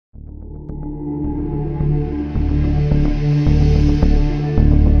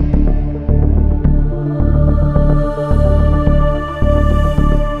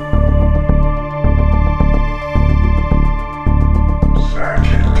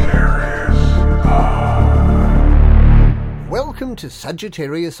Welcome to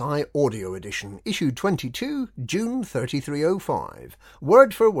Sagittarius Eye Audio Edition, issue 22, June 3305.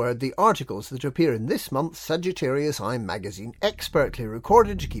 Word for word, the articles that appear in this month's Sagittarius Eye magazine, expertly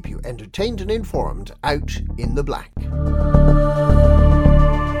recorded to keep you entertained and informed, out in the black.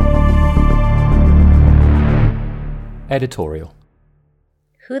 Editorial.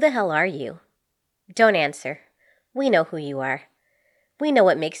 Who the hell are you? Don't answer. We know who you are. We know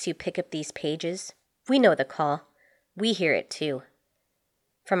what makes you pick up these pages. We know the call. We hear it too.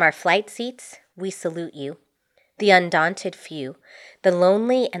 From our flight seats, we salute you. The undaunted few, the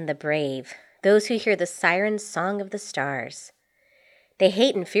lonely and the brave, those who hear the siren's song of the stars. They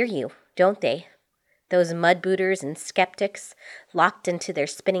hate and fear you, don't they? Those mud-booters and skeptics, locked into their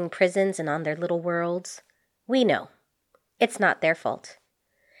spinning prisons and on their little worlds. We know. It's not their fault.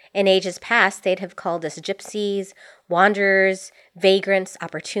 In ages past, they'd have called us gypsies, wanderers, vagrants,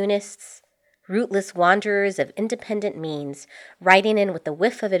 opportunists. Rootless wanderers of independent means, riding in with a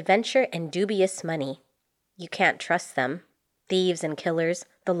whiff of adventure and dubious money. You can't trust them. Thieves and killers,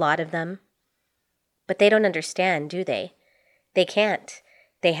 the lot of them. But they don't understand, do they? They can't.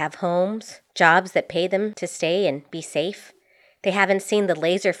 They have homes, jobs that pay them to stay and be safe. They haven't seen the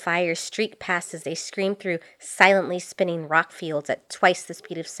laser fires streak past as they scream through silently spinning rock fields at twice the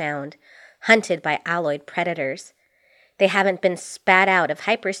speed of sound, hunted by alloyed predators. They haven't been spat out of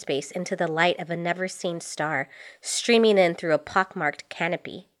hyperspace into the light of a never-seen star, streaming in through a pockmarked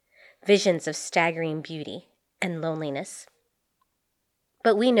canopy, visions of staggering beauty and loneliness.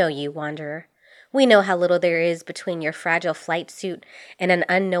 But we know you, wanderer. We know how little there is between your fragile flight suit and an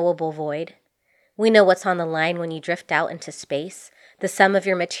unknowable void. We know what's on the line when you drift out into space, the sum of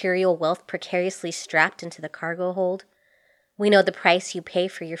your material wealth precariously strapped into the cargo hold. We know the price you pay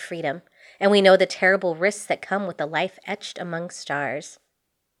for your freedom, and we know the terrible risks that come with a life etched among stars.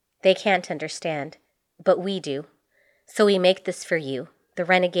 They can't understand, but we do. So we make this for you, the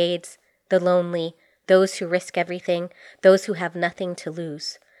renegades, the lonely, those who risk everything, those who have nothing to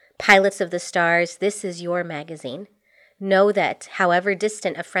lose. Pilots of the stars, this is your magazine. Know that, however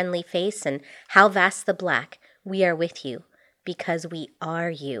distant a friendly face and how vast the black, we are with you, because we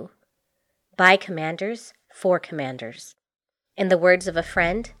are you. By commanders, for commanders. In the words of a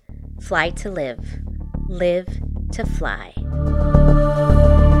friend, fly to live to fly.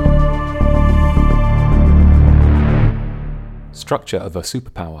 Structure of a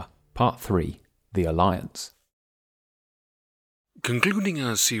Superpower, Part 3, The Alliance. Concluding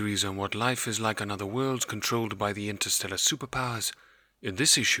our series on what life is like on other worlds controlled by the interstellar superpowers, in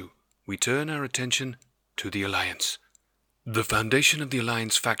this issue we turn our attention to the Alliance. The foundation of the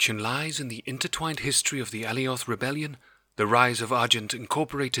Alliance faction lies in the intertwined history of the Alioth Rebellion, the rise of Argent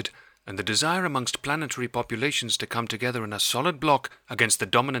Incorporated, and the desire amongst planetary populations to come together in a solid bloc against the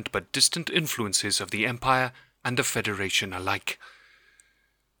dominant but distant influences of the Empire and the Federation alike.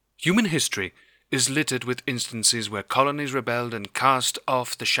 Human history is littered with instances where colonies rebelled and cast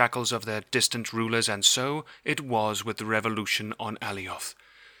off the shackles of their distant rulers, and so it was with the revolution on Alioth.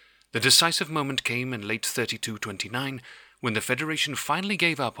 The decisive moment came in late 3229, when the Federation finally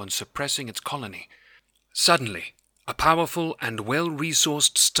gave up on suppressing its colony. Suddenly, a powerful and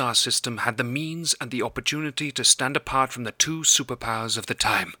well-resourced star system had the means and the opportunity to stand apart from the two superpowers of the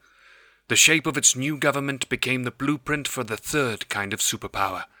time. The shape of its new government became the blueprint for the third kind of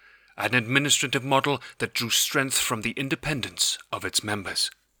superpower, an administrative model that drew strength from the independence of its members.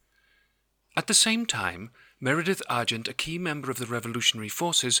 At the same time, Meredith Argent, a key member of the revolutionary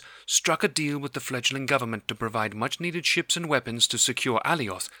forces, struck a deal with the fledgling government to provide much-needed ships and weapons to secure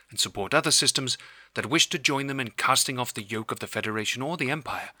Alioth and support other systems that wished to join them in casting off the yoke of the Federation or the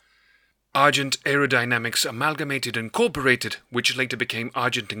Empire. Argent Aerodynamics Amalgamated Incorporated, which later became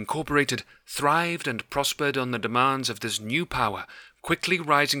Argent Incorporated, thrived and prospered on the demands of this new power, quickly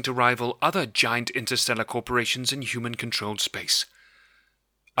rising to rival other giant interstellar corporations in human-controlled space.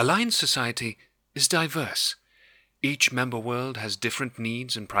 Alliance society is diverse. Each member world has different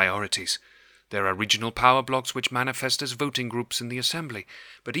needs and priorities. There are regional power blocks which manifest as voting groups in the assembly,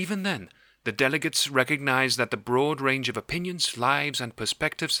 but even then, the delegates recognize that the broad range of opinions, lives, and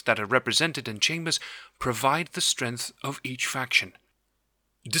perspectives that are represented in chambers provide the strength of each faction.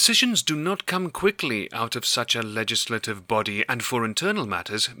 Decisions do not come quickly out of such a legislative body, and for internal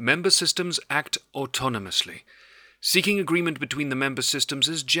matters, member systems act autonomously. Seeking agreement between the member systems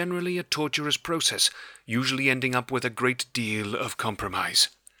is generally a torturous process, usually ending up with a great deal of compromise.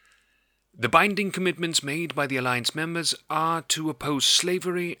 The binding commitments made by the Alliance members are to oppose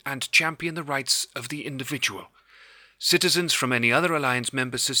slavery and champion the rights of the individual. Citizens from any other Alliance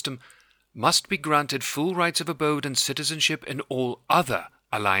member system must be granted full rights of abode and citizenship in all other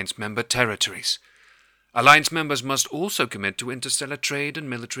Alliance member territories. Alliance members must also commit to interstellar trade and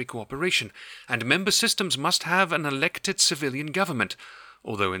military cooperation, and member systems must have an elected civilian government,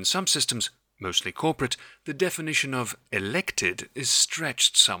 although in some systems, mostly corporate, the definition of elected is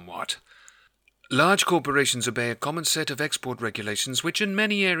stretched somewhat. Large corporations obey a common set of export regulations which in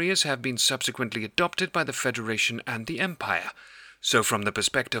many areas have been subsequently adopted by the Federation and the Empire. So from the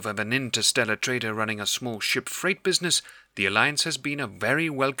perspective of an interstellar trader running a small ship freight business, the Alliance has been a very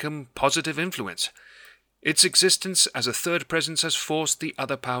welcome, positive influence. Its existence as a third presence has forced the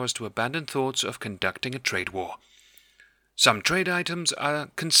other powers to abandon thoughts of conducting a trade war. Some trade items are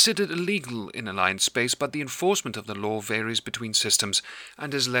considered illegal in Alliance space, but the enforcement of the law varies between systems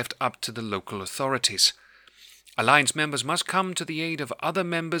and is left up to the local authorities. Alliance members must come to the aid of other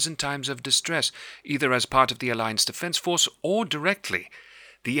members in times of distress, either as part of the Alliance Defense Force or directly.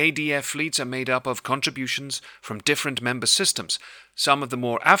 The ADF fleets are made up of contributions from different member systems. Some of the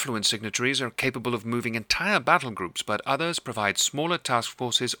more affluent signatories are capable of moving entire battle groups, but others provide smaller task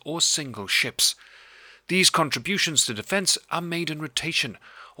forces or single ships. These contributions to defense are made in rotation,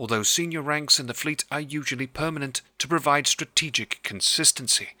 although senior ranks in the fleet are usually permanent to provide strategic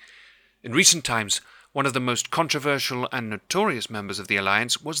consistency. In recent times, one of the most controversial and notorious members of the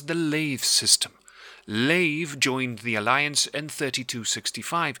Alliance was the Lave system. Lave joined the Alliance in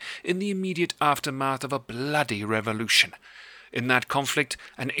 3265 in the immediate aftermath of a bloody revolution. In that conflict,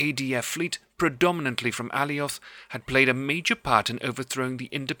 an ADF fleet, predominantly from Alioth, had played a major part in overthrowing the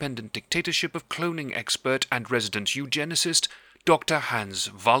independent dictatorship of cloning expert and resident eugenicist Dr. Hans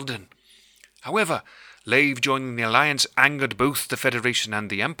Walden. However, Lave joining the Alliance angered both the Federation and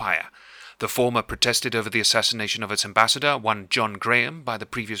the Empire. The former protested over the assassination of its ambassador, one John Graham, by the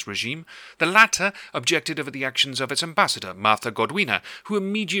previous regime. The latter objected over the actions of its ambassador, Martha Godwina, who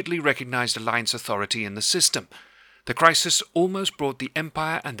immediately recognized Alliance authority in the system. The crisis almost brought the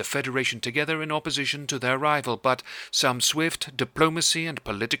Empire and the Federation together in opposition to their rival, but some swift diplomacy and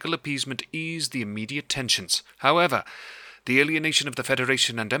political appeasement eased the immediate tensions. However, the alienation of the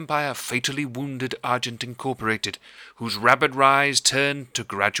Federation and Empire fatally wounded Argent Incorporated, whose rapid rise turned to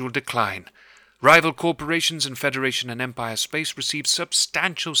gradual decline. Rival corporations in Federation and Empire space received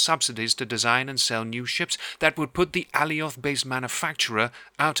substantial subsidies to design and sell new ships that would put the Alioth-based manufacturer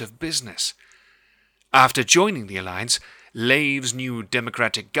out of business. After joining the Alliance, Lave's new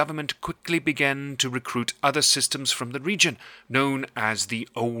democratic government quickly began to recruit other systems from the region, known as the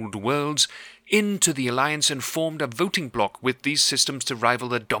Old Worlds, into the Alliance and formed a voting bloc with these systems to rival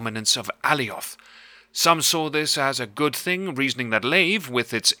the dominance of Alioth. Some saw this as a good thing, reasoning that Lave,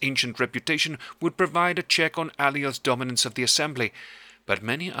 with its ancient reputation, would provide a check on Alioth's dominance of the Assembly, but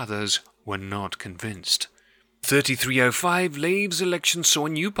many others were not convinced. 3305, Lave's election saw a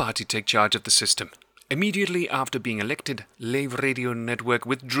new party take charge of the system. Immediately after being elected, Lave Radio Network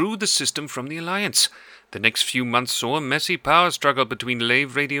withdrew the system from the Alliance. The next few months saw a messy power struggle between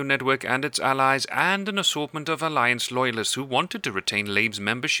Lave Radio Network and its allies and an assortment of Alliance loyalists who wanted to retain Lave's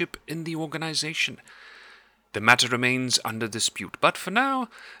membership in the organization. The matter remains under dispute, but for now,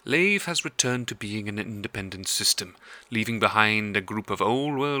 Lave has returned to being an independent system, leaving behind a group of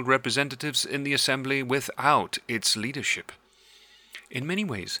Old World representatives in the Assembly without its leadership. In many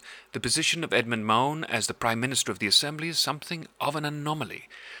ways, the position of Edmund Mahon as the Prime Minister of the Assembly is something of an anomaly.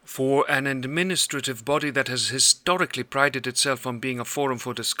 For an administrative body that has historically prided itself on being a forum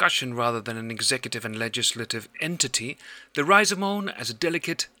for discussion rather than an executive and legislative entity, the rise of Mahon as a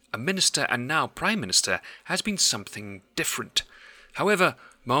delegate, a minister and now Prime Minister has been something different. However,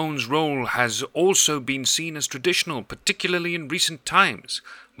 Mahon's role has also been seen as traditional, particularly in recent times.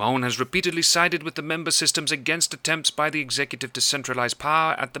 Mahon has repeatedly sided with the member systems against attempts by the executive to centralize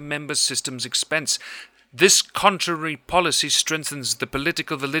power at the member systems' expense. This contrary policy strengthens the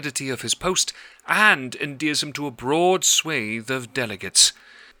political validity of his post and endears him to a broad swathe of delegates.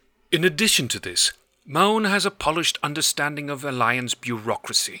 In addition to this, Mahon has a polished understanding of Alliance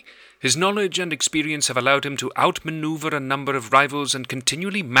bureaucracy. His knowledge and experience have allowed him to outmaneuver a number of rivals and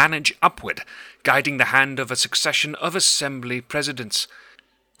continually manage upward, guiding the hand of a succession of Assembly presidents.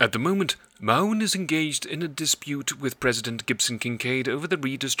 At the moment, Mahon is engaged in a dispute with President Gibson Kincaid over the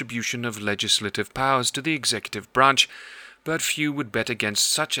redistribution of legislative powers to the executive branch, but few would bet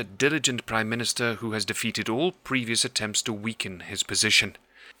against such a diligent Prime Minister who has defeated all previous attempts to weaken his position.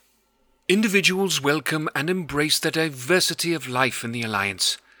 Individuals welcome and embrace the diversity of life in the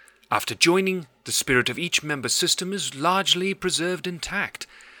Alliance. After joining, the spirit of each member system is largely preserved intact.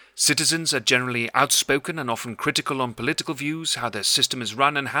 Citizens are generally outspoken and often critical on political views, how their system is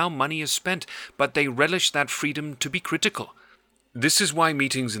run and how money is spent, but they relish that freedom to be critical. This is why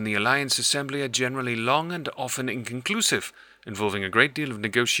meetings in the Alliance Assembly are generally long and often inconclusive, involving a great deal of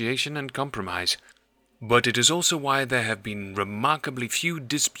negotiation and compromise. But it is also why there have been remarkably few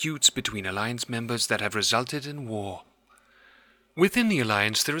disputes between Alliance members that have resulted in war. Within the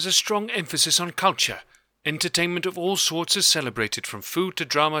Alliance, there is a strong emphasis on culture. Entertainment of all sorts is celebrated, from food to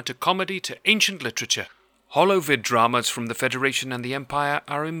drama to comedy to ancient literature. Holovid dramas from the Federation and the Empire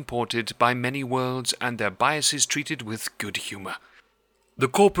are imported by many worlds and their biases treated with good humor. The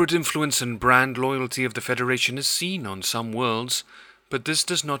corporate influence and brand loyalty of the Federation is seen on some worlds, but this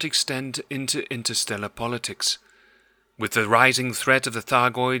does not extend into interstellar politics. With the rising threat of the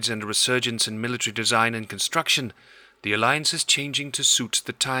Thargoids and a resurgence in military design and construction, the Alliance is changing to suit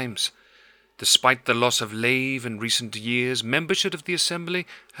the times. Despite the loss of Lave in recent years, membership of the Assembly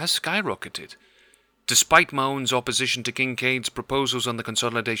has skyrocketed. Despite Maon's opposition to Kincaid's proposals on the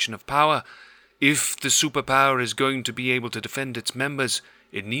consolidation of power, if the superpower is going to be able to defend its members,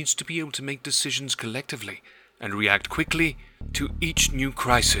 it needs to be able to make decisions collectively and react quickly to each new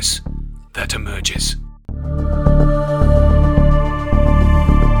crisis that emerges.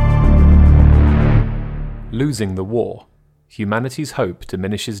 Losing the war. Humanity's hope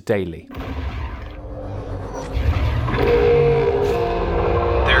diminishes daily.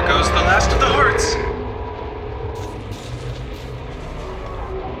 There goes the last of the hearts.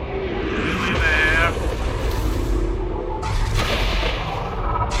 Nearly there.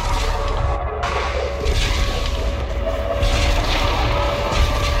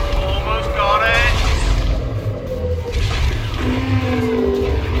 Almost got it.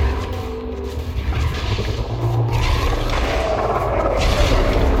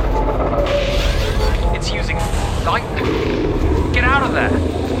 It's using light. Get out of there.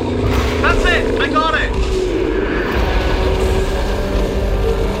 That's it. I got it.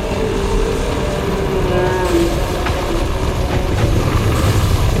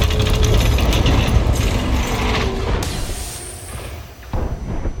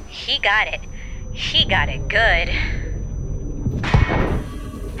 He got it. He got it good.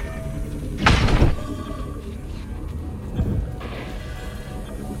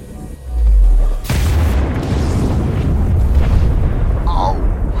 Oh.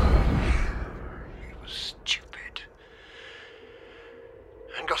 He was stupid.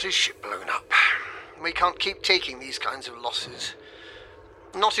 And got his ship blown up. We can't keep taking these kinds of losses.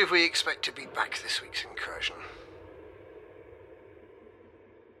 Not if we expect to be back this week's incursion.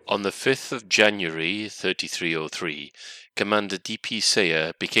 On the 5th of January 3303, Commander D.P.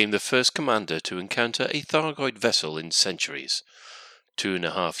 Sayer became the first commander to encounter a Thargoid vessel in centuries.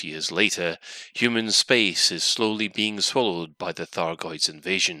 2.5 years later, human space is slowly being swallowed by the Thargoids'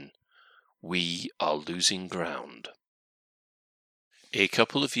 invasion. We are losing ground. A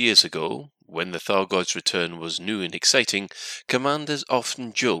couple of years ago, when the Thargoids' return was new and exciting, commanders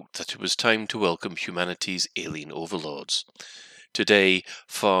often joked that it was time to welcome humanity's alien overlords. Today,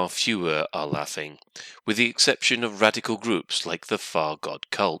 far fewer are laughing, with the exception of radical groups like the Far God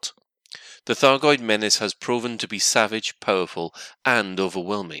cult. The Thargoid menace has proven to be savage, powerful, and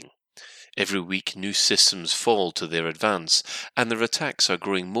overwhelming. Every week new systems fall to their advance, and their attacks are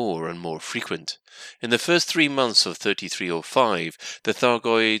growing more and more frequent. In the first 3 months of 3305, the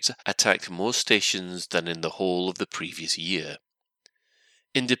Thargoids attacked more stations than in the whole of the previous year.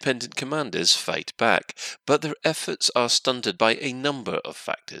 Independent commanders fight back, but their efforts are stunted by a number of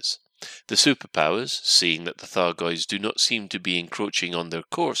factors. The superpowers, seeing that the Thargoids do not seem to be encroaching on their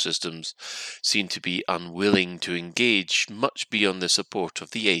core systems, seem to be unwilling to engage much beyond the support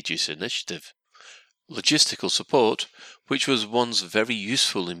of the Aegis Initiative. Logistical support, which was once very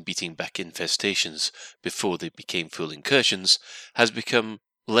useful in beating back infestations before they became full incursions, has become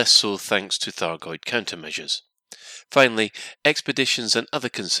less so thanks to Thargoid countermeasures. Finally, expeditions and other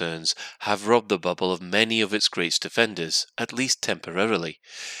concerns have robbed the bubble of many of its great defenders, at least temporarily.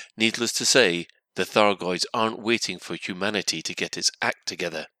 Needless to say, the Thargoids aren't waiting for humanity to get its act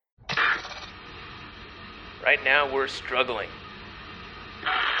together. Right now we're struggling,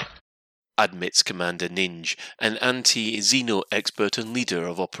 admits Commander Ninj, an anti-Xeno expert and leader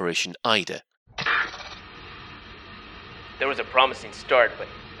of Operation Ida. There was a promising start, but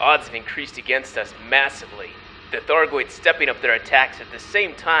odds have increased against us massively. The Thargoids stepping up their attacks at the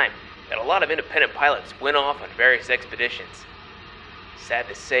same time that a lot of independent pilots went off on various expeditions. Sad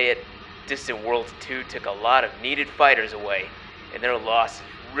to say it, Distant Worlds 2 took a lot of needed fighters away, and their loss is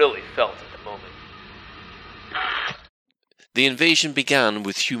really felt at the moment. The invasion began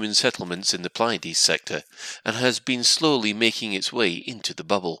with human settlements in the Pleiades sector, and has been slowly making its way into the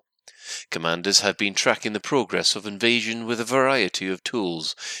bubble. Commanders have been tracking the progress of invasion with a variety of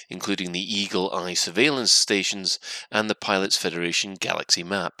tools, including the Eagle Eye surveillance stations and the Pilots Federation Galaxy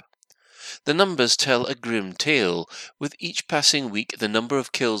map. The numbers tell a grim tale. With each passing week, the number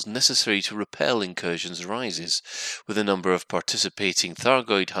of kills necessary to repel incursions rises, with the number of participating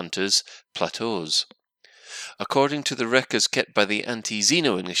Thargoid hunters plateaus. According to the records kept by the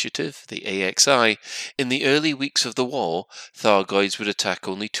Anti-Xeno Initiative, the AXI, in the early weeks of the war, Thargoids would attack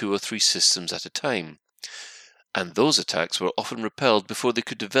only 2 or 3 systems at a time, and those attacks were often repelled before they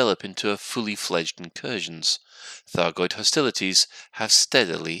could develop into fully fledged incursions. Thargoid hostilities have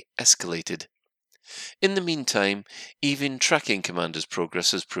steadily escalated. In the meantime, even tracking Commander's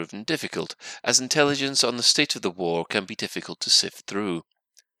progress has proven difficult, as intelligence on the state of the war can be difficult to sift through.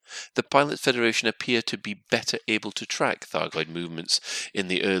 The Pilot Federation appear to be better able to track Thargoid movements in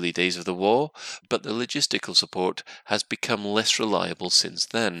the early days of the war, but the logistical support has become less reliable since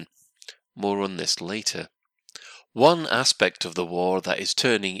then. More on this later. One aspect of the war that is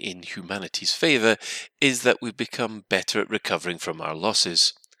turning in humanity's favour is that we've become better at recovering from our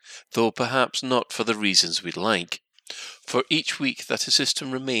losses, though perhaps not for the reasons we'd like. For each week that a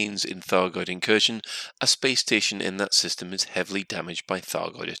system remains in Thargoid incursion, a space station in that system is heavily damaged by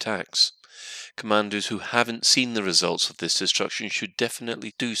Thargoid attacks. Commanders who haven't seen the results of this destruction should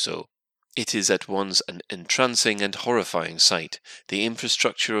definitely do so. It is at once an entrancing and horrifying sight, the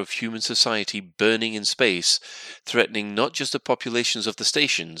infrastructure of human society burning in space, threatening not just the populations of the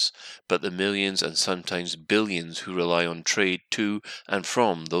stations, but the millions and sometimes billions who rely on trade to and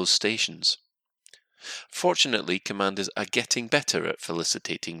from those stations. Fortunately, commanders are getting better at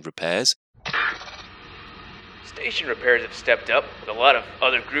facilitating repairs. Station repairs have stepped up, with a lot of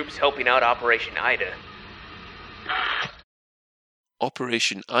other groups helping out Operation Ida.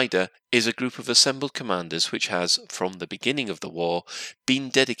 Operation Ida is a group of assembled commanders which has, from the beginning of the war, been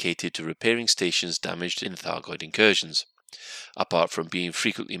dedicated to repairing stations damaged in Thargoid incursions. Apart from being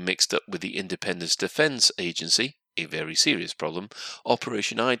frequently mixed up with the Independence Defense Agency, a very serious problem,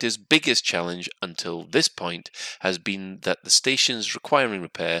 Operation Ida's biggest challenge until this point has been that the stations requiring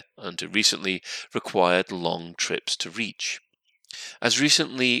repair, until recently, required long trips to reach. As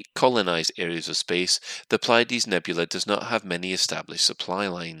recently colonized areas of space, the Pleiades Nebula does not have many established supply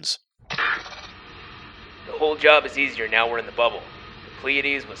lines. The whole job is easier now we're in the bubble. The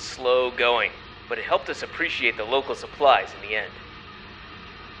Pleiades was slow going, but it helped us appreciate the local supplies in the end.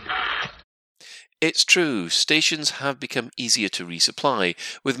 It's true, stations have become easier to resupply,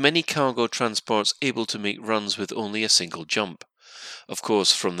 with many cargo transports able to make runs with only a single jump. Of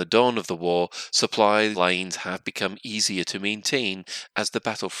course, from the dawn of the war, supply lines have become easier to maintain as the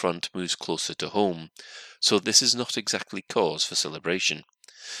battlefront moves closer to home, so this is not exactly cause for celebration.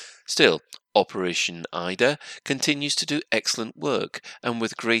 Still, Operation Ida continues to do excellent work, and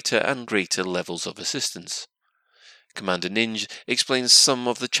with greater and greater levels of assistance. Commander Ninj explains some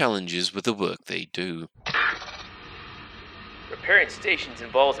of the challenges with the work they do. Repairing stations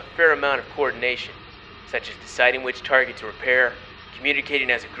involves a fair amount of coordination, such as deciding which target to repair, communicating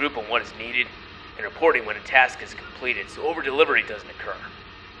as a group on what is needed, and reporting when a task is completed so over-delivery doesn't occur.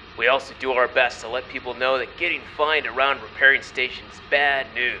 We also do our best to let people know that getting fined around repairing stations is bad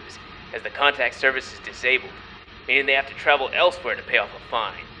news, as the contact service is disabled, meaning they have to travel elsewhere to pay off a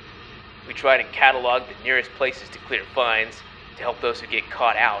fine. We try to catalog the nearest places to clear fines to help those who get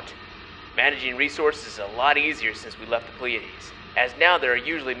caught out. Managing resources is a lot easier since we left the Pleiades, as now there are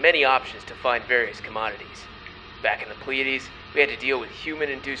usually many options to find various commodities. Back in the Pleiades, we had to deal with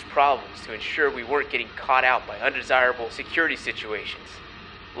human-induced problems to ensure we weren't getting caught out by undesirable security situations.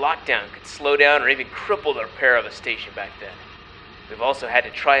 Lockdown could slow down or even cripple the repair of a station back then. We've also had to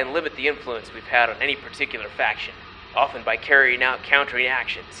try and limit the influence we've had on any particular faction, often by carrying out countering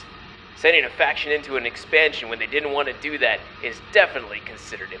actions. Sending a faction into an expansion when they didn't want to do that is definitely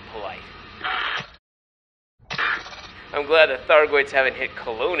considered impolite. I'm glad the Thargoids haven't hit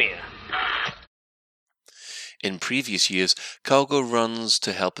Colonia. In previous years, cargo runs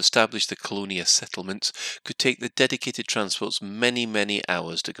to help establish the Colonia settlements could take the dedicated transports many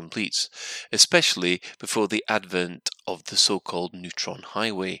hours to complete, especially before the advent of the so-called Neutron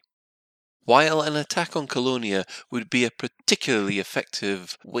Highway. While an attack on Colonia would be a particularly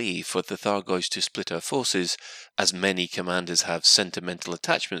effective way for the Thargoids to split our forces, as many commanders have sentimental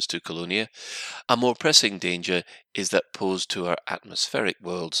attachments to Colonia, a more pressing danger is that posed to our atmospheric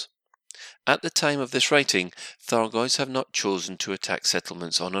worlds. At the time of this writing, Thargoids have not chosen to attack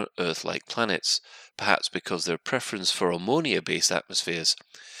settlements on our Earth-like planets, perhaps because their preference for ammonia-based atmospheres.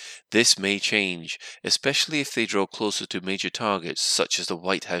 This may change, especially if they draw closer to major targets such as the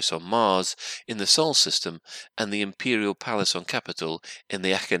White House on Mars in the Sol system and the Imperial Palace on Capitol in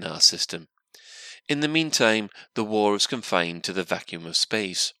the Achenar system. In the meantime, the war is confined to the vacuum of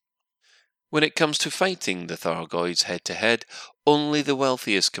space. When it comes to fighting the Thargoids head-to-head, only the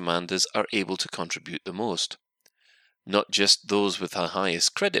wealthiest commanders are able to contribute the most. Not just those with the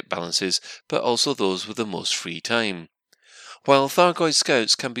highest credit balances, but also those with the most free time. While Thargoid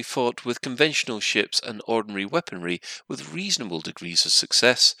scouts can be fought with conventional ships and ordinary weaponry with reasonable degrees of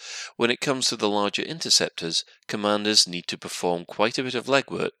success, when it comes to the larger interceptors, commanders need to perform quite a bit of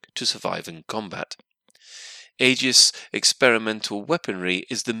legwork to survive in combat. Aegis experimental weaponry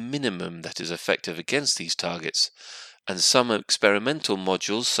is the minimum that is effective against these targets, and some experimental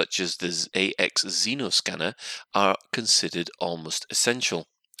modules such as the AX Xenoscanner are considered almost essential.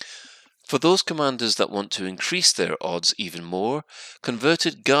 For those commanders that want to increase their odds even more,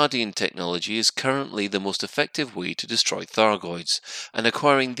 converted Guardian technology is currently the most effective way to destroy Thargoids, and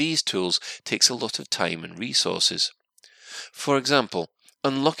acquiring these tools takes a lot of time and resources. For example,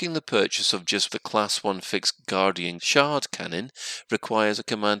 unlocking the purchase of just the Class 1 fixed Guardian Shard Cannon requires a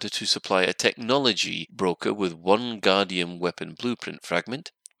commander to supply a technology broker with 1 Guardian weapon blueprint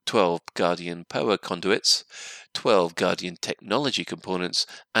fragment, 12 Guardian power conduits, 12 Guardian technology components,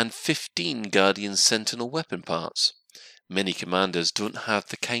 and 15 Guardian Sentinel weapon parts. Many commanders don't have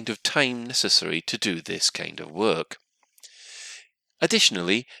the kind of time necessary to do this kind of work.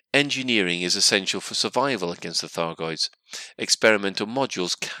 Additionally, engineering is essential for survival against the Thargoids. Experimental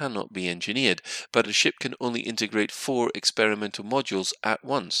modules cannot be engineered, but a ship can only integrate 4 experimental modules at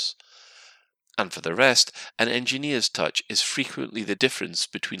once. And for the rest, an engineer's touch is frequently the difference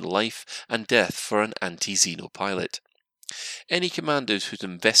between life and death for an anti-Xeno pilot. Any commander who's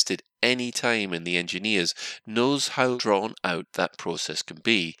invested any time in the engineers knows how drawn out that process can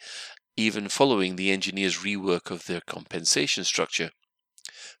be, even following the engineers' rework of their compensation structure.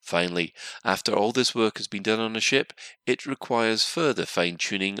 Finally, after all this work has been done on a ship, it requires further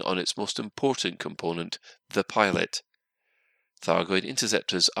fine-tuning on its most important component, the pilot. Thargoid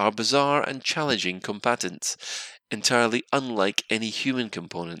interceptors are bizarre and challenging combatants, entirely unlike any human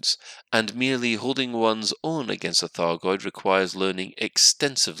components, and merely holding one's own against a Thargoid requires learning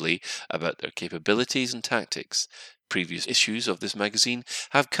extensively about their capabilities and tactics. Previous issues of this magazine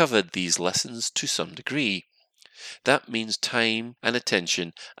have covered these lessons to some degree. That means time and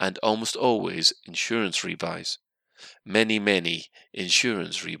attention, and almost always insurance rebuys. Many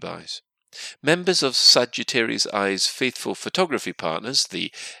insurance rebuys. Members of Sagittarius Eye's faithful photography partners,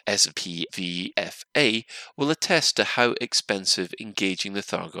 the SPVFA, will attest to how expensive engaging the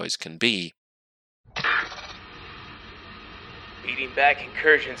Thargoids can be. Beating back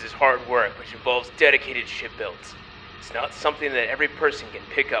incursions is hard work, which involves dedicated ship builds. It's not something that every person can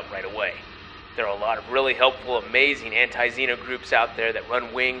pick up right away. There are a lot of really helpful, amazing anti-Xeno groups out there that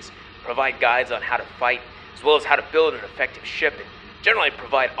run wings, provide guides on how to fight, as well as how to build an effective ship, and generally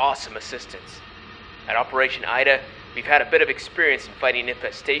provide awesome assistance. At Operation Ida, we've had a bit of experience in fighting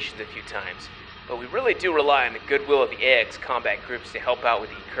infestations a few times, but we really do rely on the goodwill of the AX combat groups to help out with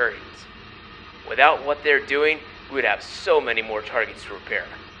the incursions. Without what they're doing, we would have so many more targets to repair.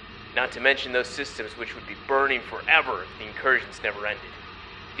 Not to mention those systems which would be burning forever if the incursions never ended.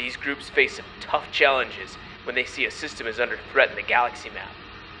 These groups face some tough challenges when they see a system is under threat in the galaxy map,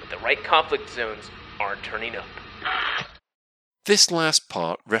 but the right conflict zones aren't turning up. This last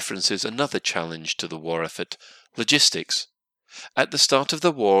part references another challenge to the war effort, logistics. At the start of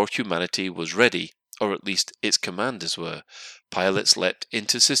the war, humanity was ready, or at least its commanders were. Pilots leapt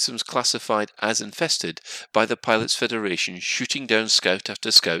into systems classified as infested by the Pilots Federation, shooting down scout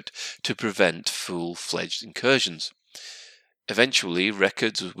after scout to prevent full-fledged incursions. Eventually,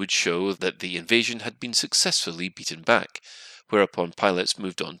 records would show that the invasion had been successfully beaten back, whereupon pilots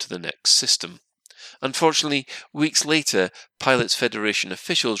moved on to the next system. Unfortunately, weeks later, Pilots Federation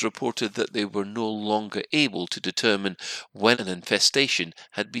officials reported that they were no longer able to determine when an infestation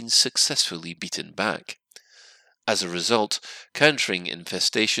had been successfully beaten back. As a result, countering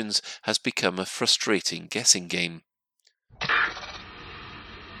infestations has become a frustrating guessing game.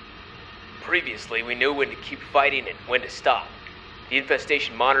 Previously, we knew when to keep fighting and when to stop. The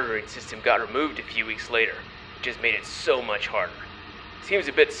infestation monitoring system got removed a few weeks later, which has made it so much harder. It seems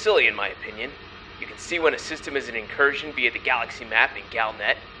a bit silly in my opinion. You can see when a system is an incursion via the galaxy map in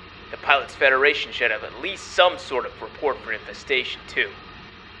GalNet. The Pilots Federation should have at least some sort of report for infestation too.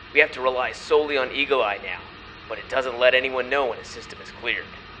 We have to rely solely on Eagle Eye now, but it doesn't let anyone know when a system is cleared.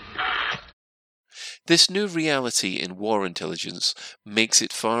 This new reality in war intelligence makes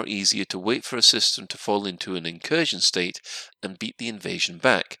it far easier to wait for a system to fall into an incursion state and beat the invasion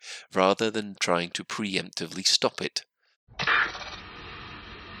back, rather than trying to preemptively stop it.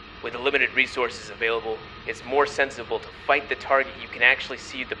 With the limited resources available, it's more sensible to fight the target you can actually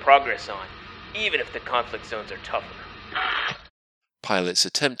see the progress on, even if the conflict zones are tougher. pilots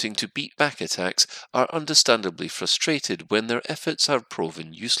attempting to beat back attacks are understandably frustrated when their efforts are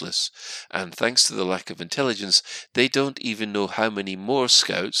proven useless, and thanks to the lack of intelligence, they don't even know how many more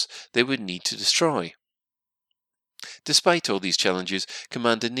scouts they would need to destroy. Despite all these challenges,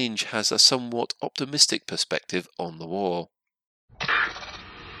 Commander Ninj has a somewhat optimistic perspective on the war.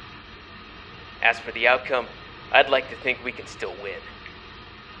 As for the outcome, I'd like to think we can still win.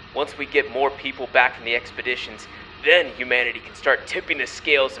 Once we get more people back from the expeditions, then humanity can start tipping the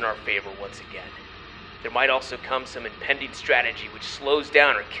scales in our favor once again. There might also come some impending strategy which slows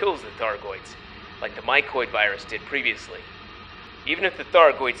down or kills the Thargoids, like the mycoid virus did previously. Even if the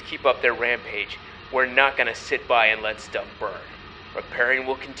Thargoids keep up their rampage, we're not going to sit by and let stuff burn. Repairing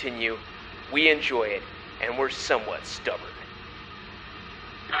will continue, we enjoy it, and we're somewhat stubborn.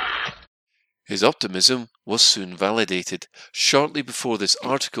 His optimism was soon validated. Shortly before this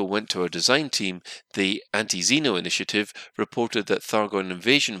article went to our design team, the Anti-Xeno Initiative reported that Thargoid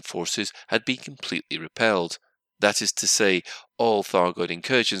invasion forces had been completely repelled. That is to say, all Thargoid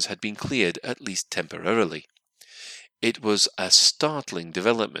incursions had been cleared, at least temporarily. It was a startling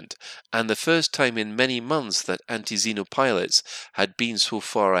development, and the first time in many months that Anti-Xeno pilots had been so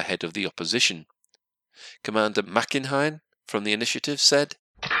far ahead of the opposition. Commander Mackinheim from the initiative said,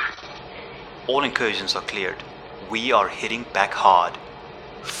 "All incursions are cleared. We are hitting back hard.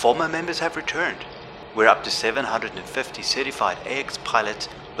 Former members have returned. We're up to 750 certified AX pilots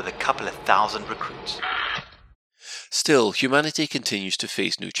with a couple of thousand recruits." Still, humanity continues to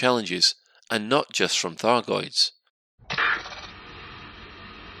face new challenges, and not just from Thargoids.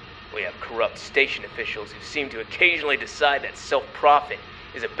 We have corrupt station officials who seem to occasionally decide that self-profit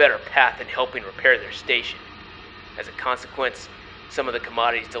is a better path than helping repair their station. As a consequence, some of the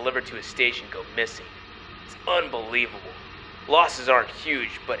commodities delivered to a station go missing. It's unbelievable. Losses aren't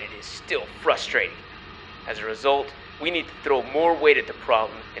huge, but it is still frustrating. As a result, we need to throw more weight at the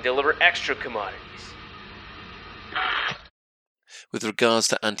problem and deliver extra commodities. With regards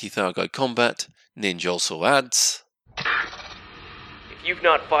to anti-Thargoid combat, Ninj also adds, If you've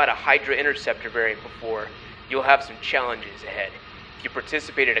not fought a Hydra Interceptor variant before, you'll have some challenges ahead. If you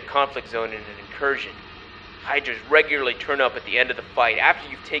participate in a conflict zone in an incursion, Hydras regularly turn up at the end of the fight after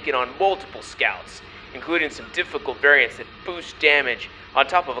you've taken on multiple scouts, including some difficult variants that boost damage on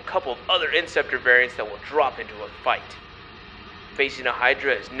top of a couple of other Inceptor variants that will drop into a fight. Facing a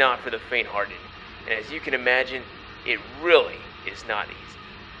Hydra is not for the faint-hearted, and as you can imagine, it really is not easy.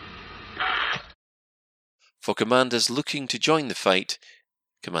 For commanders looking to join the fight,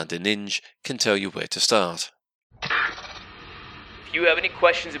 Commander Ninj can tell you where to start. If you have any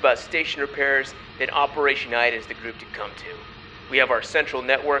questions about station repairs, then Operation IDA is the group to come to. We have our central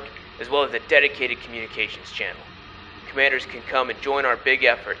network, as well as a dedicated communications channel. Commanders can come and join our big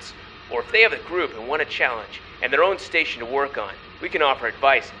efforts, or if they have a group and want a challenge and their own station to work on, we can offer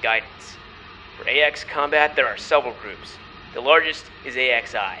advice and guidance. For AX Combat, there are several groups. The largest is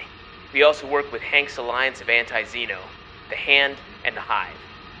AXI. We also work with Hank's Alliance of Anti-Xeno, the Hand, and the Hive,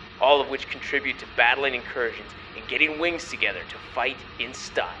 all of which contribute to battling incursions and getting wings together to fight in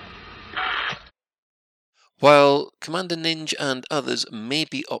style. While Commander Ninj and others may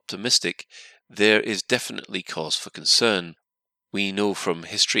be optimistic, there is definitely cause for concern. We know from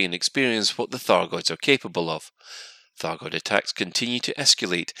history and experience what the Thargoids are capable of. Thargoid attacks continue to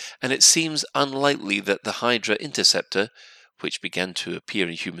escalate, and it seems unlikely that the Hydra Interceptor, which began to appear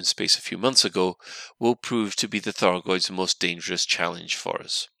in human space a few months ago, will prove to be the Thargoids' most dangerous challenge for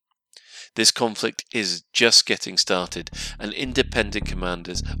us. This conflict is just getting started, and independent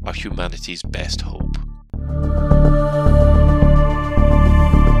commanders are humanity's best hope.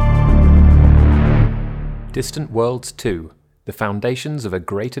 Distant Worlds 2 – The Foundations of a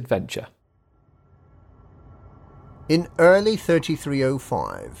Great Adventure. In early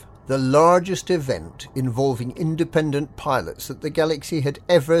 3305, the largest event involving independent pilots that the galaxy had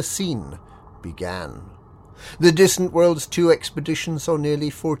ever seen began. The Distant Worlds 2 expedition saw nearly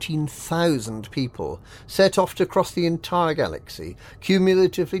 14,000 people set off to cross the entire galaxy,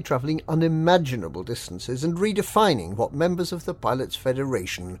 cumulatively travelling unimaginable distances and redefining what members of the Pilots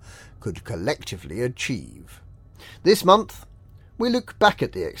Federation could collectively achieve. This month, we look back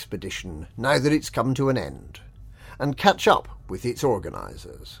at the expedition, now that it's come to an end, and catch up with its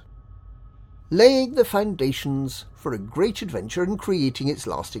organisers, laying the foundations for a great adventure and creating its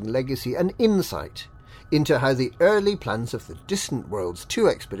lasting legacy, an insight into how the early plans of the Distant Worlds 2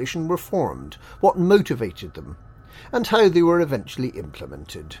 expedition were formed, what motivated them, and how they were eventually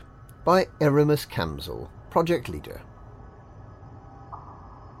implemented, by Eramus Kamzel, project leader.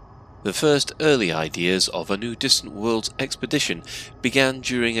 The first early ideas of a new Distant Worlds expedition began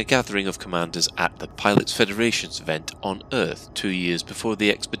during a gathering of commanders at the Pilots Federation's event on Earth 2 years before the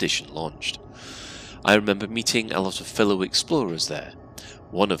expedition launched. I remember meeting a lot of fellow explorers there,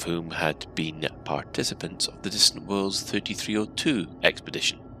 one of whom had been participants of the Distant Worlds 3302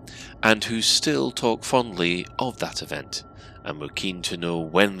 expedition, and who still talk fondly of that event, and were keen to know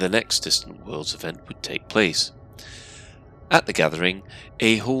when the next Distant Worlds event would take place. At the gathering,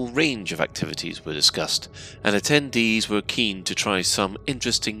 a whole range of activities were discussed, and attendees were keen to try some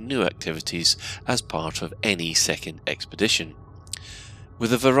interesting new activities as part of any second expedition.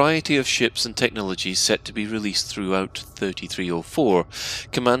 With a variety of ships and technologies set to be released throughout 3304,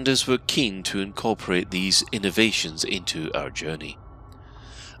 commanders were keen to incorporate these innovations into our journey.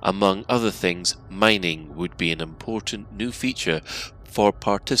 Among other things, mining would be an important new feature for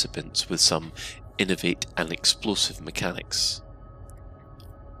participants with some innovate and explosive mechanics.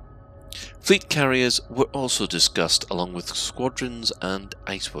 Fleet carriers were also discussed along with squadrons and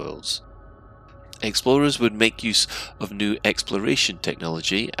ice worlds. Explorers would make use of new exploration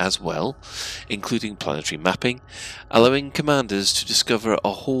technology as well, including planetary mapping, allowing commanders to discover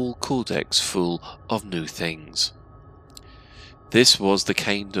a whole codex full of new things. This was the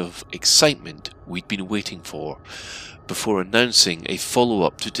kind of excitement we'd been waiting for before announcing a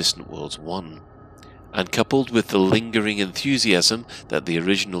follow-up to Distant Worlds 1. And coupled with the lingering enthusiasm that the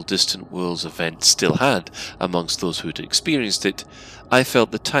original Distant Worlds event still had amongst those who'd experienced it, I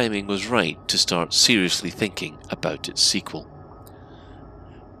felt the timing was right to start seriously thinking about its sequel.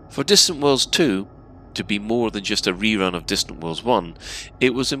 For Distant Worlds 2 to be more than just a rerun of Distant Worlds 1,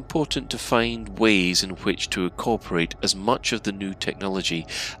 it was important to find ways in which to incorporate as much of the new technology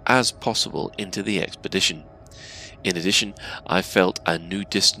as possible into the expedition. In addition, I felt a new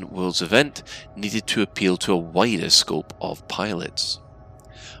Distant Worlds event needed to appeal to a wider scope of pilots.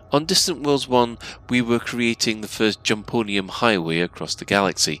 On Distant Worlds 1, we were creating the first Jumponium highway across the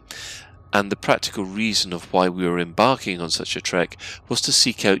galaxy, and the practical reason of why we were embarking on such a trek was to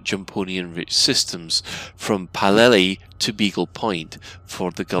seek out Jumponian-rich systems from Paleli to Beagle Point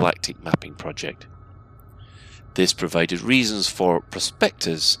for the Galactic Mapping Project. This provided reasons for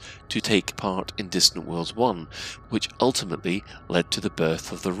prospectors to take part in Distant Worlds 1, which ultimately led to the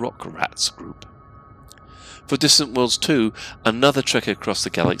birth of the Rock Rats group. For Distant Worlds 2, another trek across the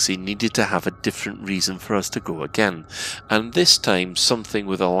galaxy needed to have a different reason for us to go again, and this time something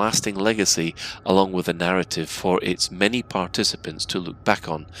with a lasting legacy along with a narrative for its many participants to look back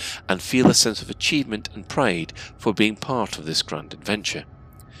on and feel a sense of achievement and pride for being part of this grand adventure.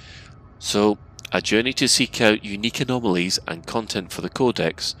 So, a journey to seek out unique anomalies and content for the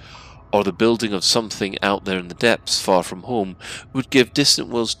Codex, or the building of something out there in the depths far from home, would give Distant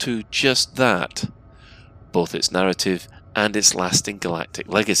Worlds 2 just that, both its narrative and its lasting galactic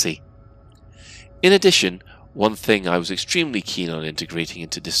legacy. In addition, one thing I was extremely keen on integrating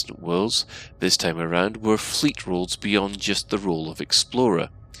into Distant Worlds this time around were fleet roles beyond just the role of explorer,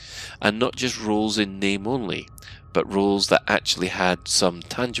 and not just roles in name only, but roles that actually had some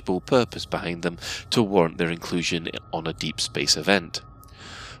tangible purpose behind them to warrant their inclusion on a deep space event.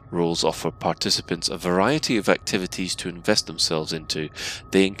 Roles offer participants a variety of activities to invest themselves into.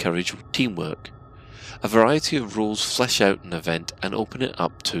 They encourage teamwork. A variety of roles flesh out an event and open it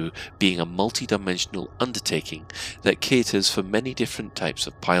up to being a multi-dimensional undertaking that caters for many different types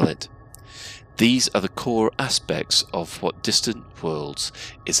of pilot. These are the core aspects of what Distant Worlds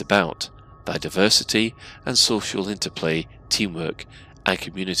is about: their diversity and social interplay, teamwork and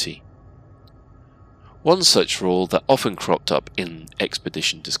community. One such role that often cropped up in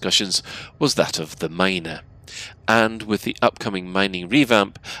expedition discussions was that of the miner, and with the upcoming mining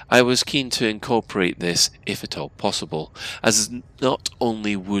revamp, I was keen to incorporate this if at all possible, as not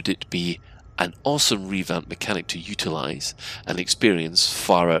only would it be an awesome revamped mechanic to utilise and experience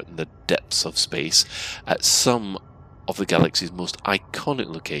far out in the depths of space at some of the galaxy's most iconic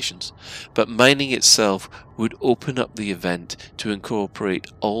locations, but mining itself would open up the event to incorporate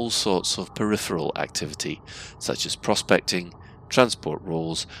all sorts of peripheral activity, such as prospecting, transport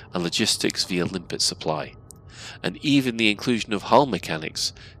roles, and logistics via limpet supply, and even the inclusion of hull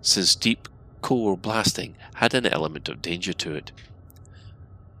mechanics, since deep core blasting had an element of danger to it.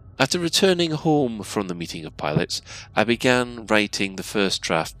 After returning home from the meeting of pilots, I began writing the first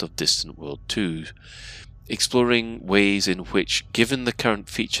draft of Distant World 2, exploring ways in which, given the current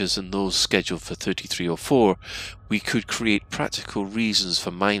features and those scheduled for 3304, we could create practical reasons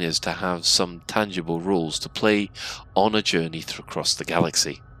for miners to have some tangible roles to play on a journey across the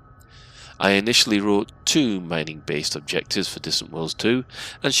galaxy. I initially wrote 2 mining-based objectives for Distant Worlds 2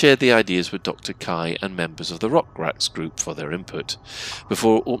 and shared the ideas with Dr. Kai and members of the Rock Rats group for their input,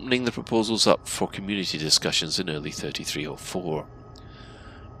 before opening the proposals up for community discussions in early 3304.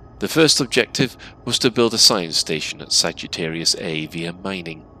 The first objective was to build a science station at Sagittarius A via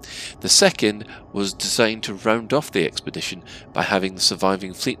mining. The second was designed to round off the expedition by having the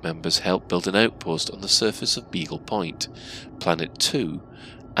surviving fleet members help build an outpost on the surface of Beagle Point, Planet 2,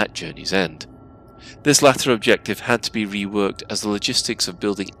 at Journey's End. This latter objective had to be reworked as the logistics of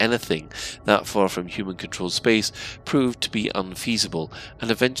building anything that far from human-controlled space proved to be unfeasible, and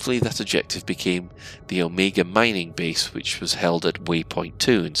eventually that objective became the Omega mining base, which was held at Waypoint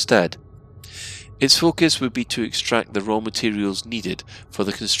 2 instead. Its focus would be to extract the raw materials needed for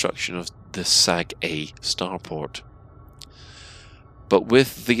the construction of the SAG-A starport. But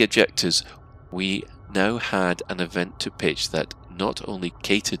with the objectives, we now had an event to pitch that not only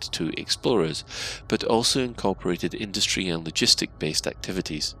catered to explorers, but also incorporated industry and logistic-based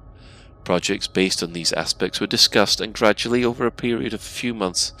activities. Projects based on these aspects were discussed, and gradually, over a period of a few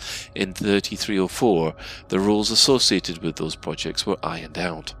months in 3304, the roles associated with those projects were ironed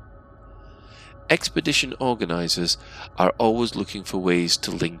out. Expedition organisers are always looking for ways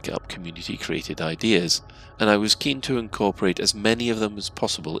to link up community-created ideas, and I was keen to incorporate as many of them as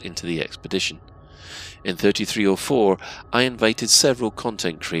possible into the expedition. In 3304, I invited several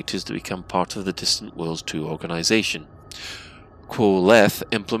content creators to become part of the Distant Worlds 2 organisation. Quoleth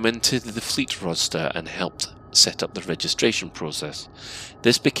implemented the fleet roster and helped set up the registration process.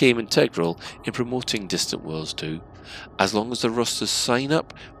 This became integral in promoting Distant Worlds 2. As long as the rosters sign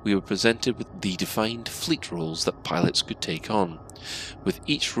up, we were presented with the defined fleet roles that pilots could take on, with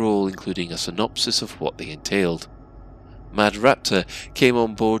each role including a synopsis of what they entailed. Mad Raptor came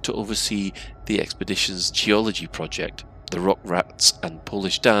on board to oversee the expedition's geology project, the Rock Rats and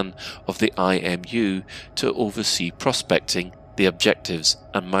Polish Dan of the IMU to oversee prospecting, the objectives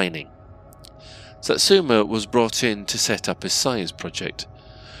and mining. Satsuma was brought in to set up his science project.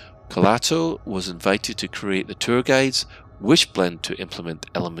 Kalato was invited to create the tour guides, Wishblend to implement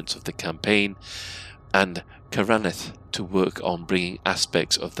elements of the campaign, and Karaneth to work on bringing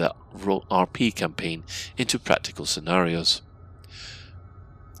aspects of the RP campaign into practical scenarios.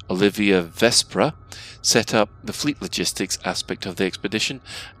 Olivia Vespra set up the fleet logistics aspect of the expedition,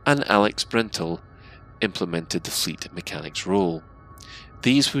 and Alex Brentel implemented the fleet mechanics role.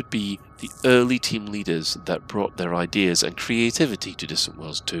 These would be the early team leaders that brought their ideas and creativity to Distant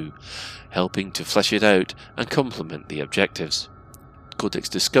Worlds 2, helping to flesh it out and complement the objectives, Codex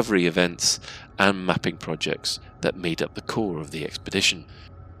Discovery events, and mapping projects that made up the core of the expedition.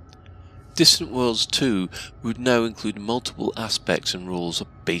 Distant Worlds 2 would now include multiple aspects and roles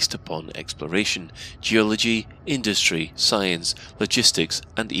based upon exploration, geology, industry, science, logistics,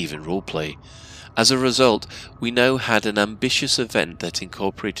 and even roleplay. As a result, we now had an ambitious event that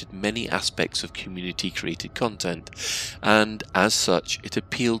incorporated many aspects of community-created content, and as such it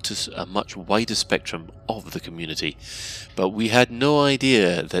appealed to a much wider spectrum of the community. But we had no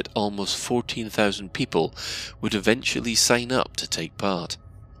idea that almost 14,000 people would eventually sign up to take part.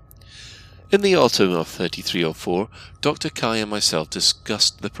 In the autumn of 3304, Dr. Kai and myself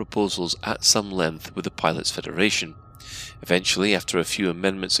discussed the proposals at some length with the Pilots Federation. Eventually, after a few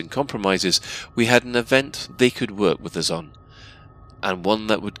amendments and compromises, we had an event they could work with us on, and one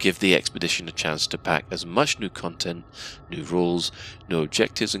that would give the expedition a chance to pack as much new content, new roles, new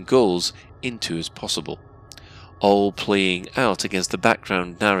objectives and goals into as possible, all playing out against the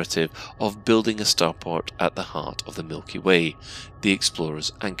background narrative of building a starport at the heart of the Milky Way, the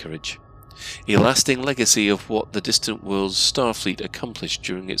explorer's anchorage. A lasting legacy of what the Distant Worlds Starfleet accomplished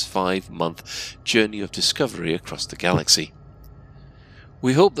during its 5-month journey of discovery across the galaxy.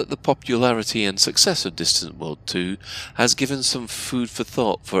 We hope that the popularity and success of Distant World 2 has given some food for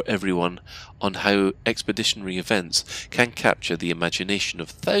thought for everyone on how expeditionary events can capture the imagination of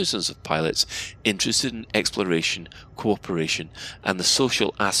thousands of pilots interested in exploration, cooperation, and the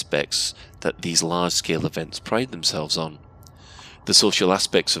social aspects that these large-scale events pride themselves on. The social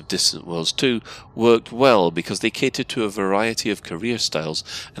aspects of Distant Worlds 2 worked well because they catered to a variety of career styles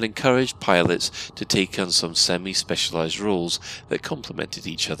and encouraged pilots to take on some semi-specialised roles that complemented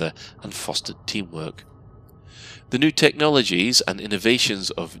each other and fostered teamwork. The new technologies and innovations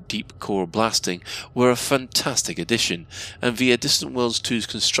of deep core blasting were a fantastic addition, and via Distant Worlds 2's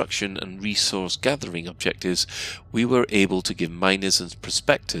construction and resource gathering objectives, we were able to give miners and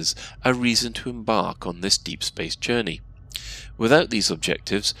prospectors a reason to embark on this deep space journey. Without these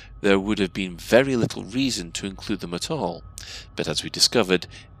objectives, there would have been very little reason to include them at all, but as we discovered,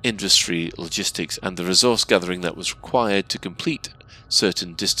 industry, logistics, and the resource gathering that was required to complete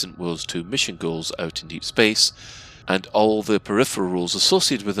certain Distant Worlds 2 mission goals out in deep space, and all the peripheral rules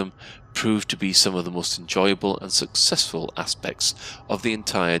associated with them, proved to be some of the most enjoyable and successful aspects of the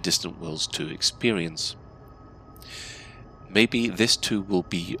entire Distant Worlds 2 experience. Maybe this too will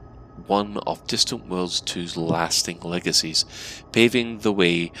be one of Distant Worlds 2's lasting legacies, paving the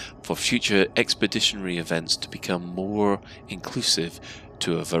way for future expeditionary events to become more inclusive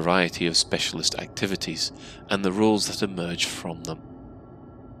to a variety of specialist activities and the roles that emerge from them.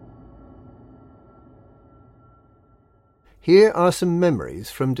 Here are some memories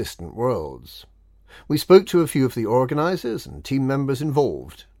from Distant Worlds. We spoke to a few of the organisers and team members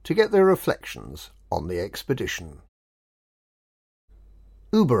involved to get their reflections on the expedition.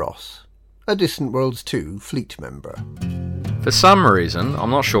 Uberos, a Distant Worlds 2 fleet member. For some reason,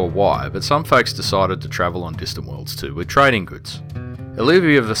 I'm not sure why, but some folks decided to travel on Distant Worlds 2 with trading goods.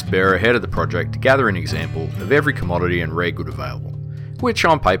 Olivia Vespera headed the project to gather an example of every commodity and rare good available, which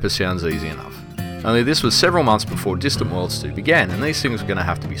on paper sounds easy enough. Only this was several months before Distant Worlds 2 began, and these things were going to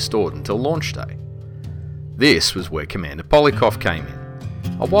have to be stored until launch day. This was where Commander Polyakov came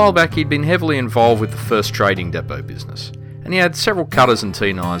in. A while back he'd been heavily involved with the first trading depot business, and he had several cutters and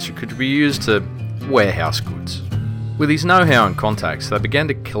T9s that could be used to warehouse goods. With his know-how and contacts, they began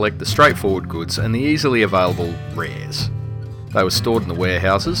to collect the straightforward goods and the easily available rares. They were stored in the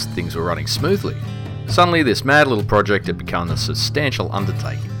warehouses, things were running smoothly. Suddenly this mad little project had become a substantial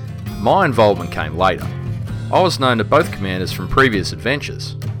undertaking. My involvement came later. I was known to both commanders from previous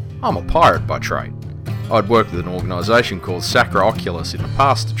adventures. I'm a pirate by trade. I'd worked with an organisation called Sacra Oculus in the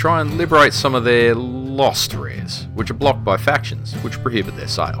past to try and liberate some of their lost rares, which are blocked by factions, which prohibit their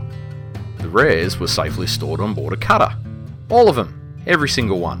sale. The rares were safely stored on board a cutter. All of them. Every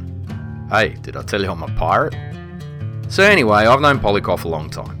single one. Hey, did I tell you I'm a pirate? So anyway, I've known Polyakov a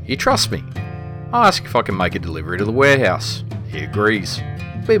long time. He trusts me. I ask if I can make a delivery to the warehouse. He agrees.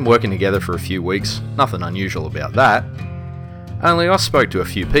 Been working together for a few weeks, nothing unusual about that. Only I spoke to a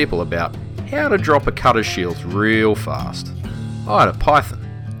few people about how to drop a cutter's shields real fast. I had a Python,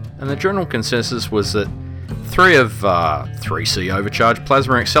 and the general consensus was that 3 of 3C overcharged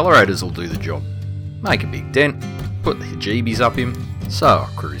plasma accelerators will do the job. Make a big dent, put the jeebies up him. So I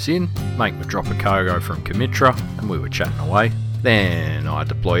cruise in, make me drop a cargo from Kamitra, and we were chatting away. Then I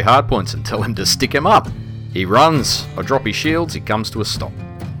deploy hardpoints and tell him to stick him up. He runs, I drop his shields, he comes to a stop.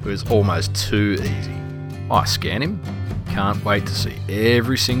 It was almost too easy. I scan him, can't wait to see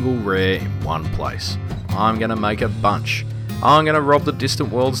every single rare in one place. I'm going to make a bunch. I'm going to rob the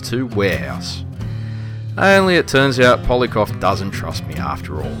Distant Worlds 2 warehouse. Only it turns out Polyakov doesn't trust me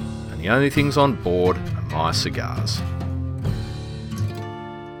after all, and the only things on board are my cigars.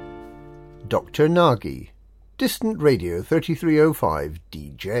 Dr. Nagy, Distant Radio 3305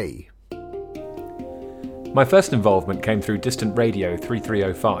 DJ. My first involvement came through Distant Radio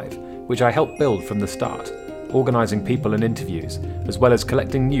 3305, which I helped build from the start, organising people and interviews, as well as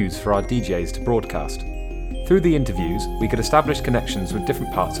collecting news for our DJs to broadcast. Through the interviews, we could establish connections with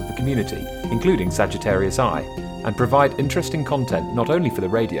different parts of the community, including Sagittarius Eye, and provide interesting content not only for the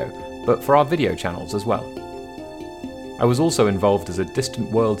radio, but for our video channels as well. I was also involved as a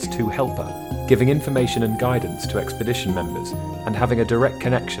Distant Worlds 2 helper, giving information and guidance to expedition members, and having a direct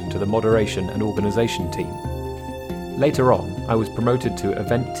connection to the moderation and organisation team. Later on, I was promoted to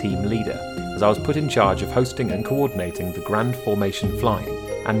event team leader, as I was put in charge of hosting and coordinating the Grand Formation flying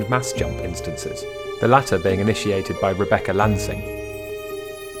and mass jump instances, the latter being initiated by Rebecca Lansing.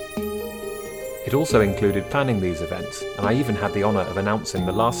 It also included planning these events, and I even had the honour of announcing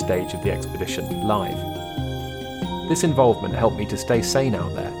the last stage of the expedition live. This involvement helped me to stay sane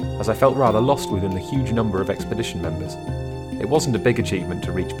out there, as I felt rather lost within the huge number of expedition members. It wasn't a big achievement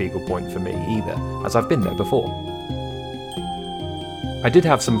to reach Beagle Point for me either, as I've been there before. I did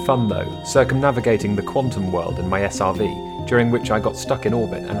have some fun though, circumnavigating the quantum world in my SRV, during which I got stuck in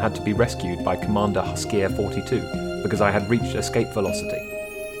orbit and had to be rescued by Commander Huskier 42, because I had reached escape velocity.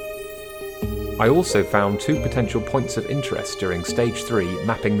 I also found 2 potential points of interest during Stage 3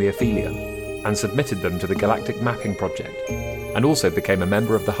 mapping the Aphelion, and submitted them to the Galactic Mapping Project, and also became a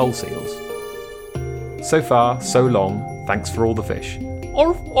member of the Hull Seals. So far, so long, thanks for all the fish.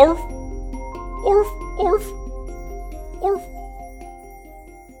 Orf, orf, orf, orf, orf.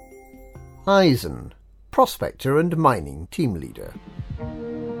 Eisen, Prospector and Mining Team Leader.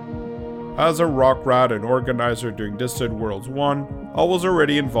 As a rock rat and organizer during Distant Worlds 1, I was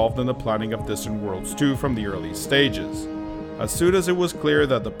already involved in the planning of Distant Worlds 2 from the early stages. As soon as it was clear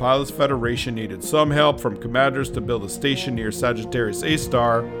that the Pilots Federation needed some help from commanders to build a station near Sagittarius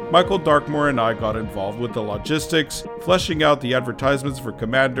A-Star, Michael Darkmoor and I got involved with the logistics, fleshing out the advertisements for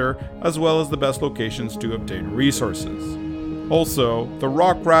Commander, as well as the best locations to obtain resources. Also, the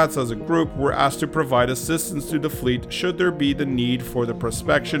Rock Rats as a group were asked to provide assistance to the fleet should there be the need for the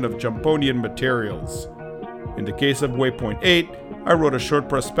prospection of Jumponian materials. In the case of Waypoint 8, I wrote a short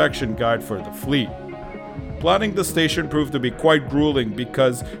prospection guide for the fleet. Planning the station proved to be quite grueling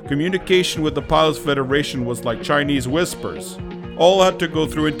because communication with the Pilots Federation was like Chinese whispers. All had to go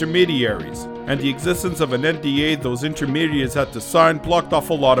through intermediaries, and the existence of an NDA those intermediaries had to sign blocked off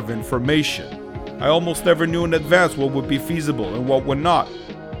a lot of information. I almost never knew in advance what would be feasible and what would not.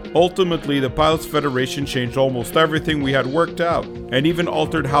 Ultimately, the Pilots Federation changed almost everything we had worked out, and even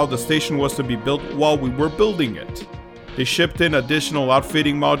altered how the station was to be built while we were building it. They shipped in additional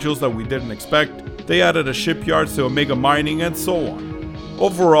outfitting modules that we didn't expect, they added a shipyard to Omega Mining, and so on.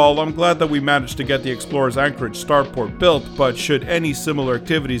 Overall, I'm glad that we managed to get the Explorer's Anchorage starport built, but should any similar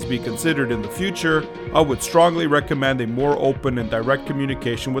activities be considered in the future, I would strongly recommend a more open and direct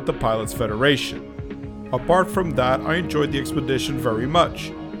communication with the Pilots Federation. Apart from that, I enjoyed the expedition very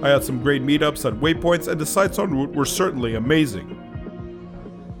much. I had some great meetups at waypoints, and the sights en route were certainly amazing.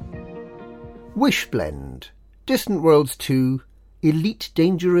 Wishblend, Distant Worlds 2, Elite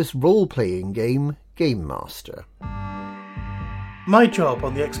Dangerous Role-Playing Game, Game Master. My job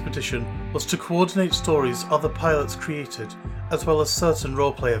on the expedition was to coordinate stories other pilots created, as well as certain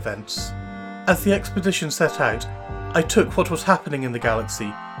roleplay events. As the expedition set out, I took what was happening in the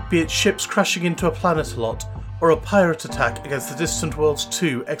galaxy, be it ships crashing into a planet a lot, or a pirate attack against the Distant Worlds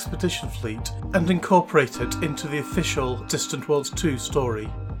 2 expedition fleet, and incorporate it into the official Distant Worlds 2 story.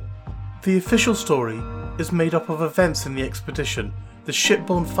 The official story is made up of events in the expedition, the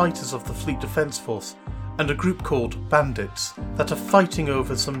shipborne fighters of the Fleet Defence Force, and a group called Bandits that are fighting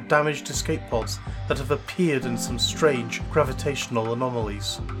over some damaged escape pods that have appeared in some strange gravitational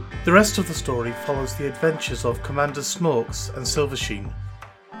anomalies. The rest of the story follows the adventures of Commanders Snorks and Silversheen.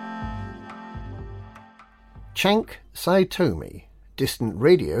 Chank Saitomi, Distant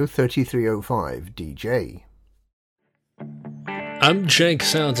Radio 3305 DJ. I'm Chank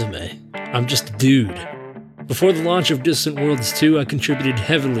Saitomi. I'm just a dude. Before the launch of Distant Worlds 2, I contributed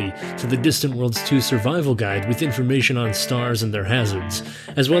heavily to the Distant Worlds 2 survival guide with information on stars and their hazards,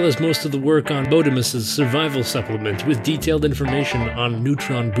 as well as most of the work on Bodimus's survival supplement with detailed information on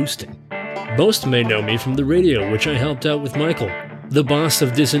neutron boosting. Most may know me from the radio, which I helped out with Michael, the boss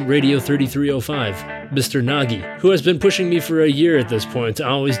of Distant Radio 3305, Mr. Nagi, who has been pushing me for a year at this point to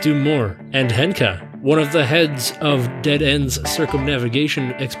always do more, and Henka, one of the heads of Dead End's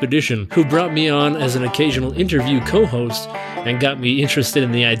circumnavigation expedition, who brought me on as an occasional interview co-host and got me interested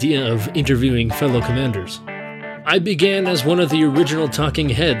in the idea of interviewing fellow commanders. I began as one of the original talking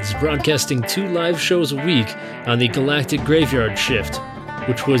heads, broadcasting 2 live shows a week on the Galactic Graveyard Shift,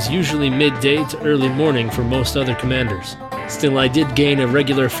 which was usually midday to early morning for most other commanders. Still, I did gain a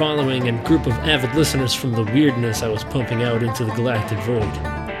regular following and group of avid listeners from the weirdness I was pumping out into the galactic void.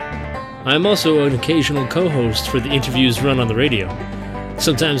 I am also an occasional co-host for the interviews run on the radio.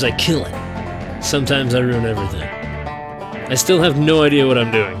 Sometimes I kill it. Sometimes I ruin everything. I still have no idea what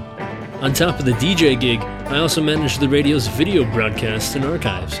I'm doing. On top of the DJ gig, I also manage the radio's video broadcasts and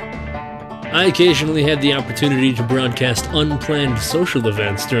archives. I occasionally had the opportunity to broadcast unplanned social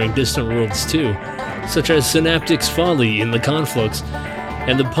events during Distant Worlds 2, such as Synaptic's Folly in the Conflux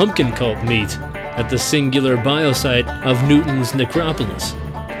and the Pumpkin Cult meet at the singular biosite of Newton's Necropolis,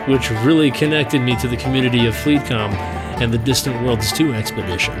 which really connected me to the community of FleetCom and the Distant Worlds 2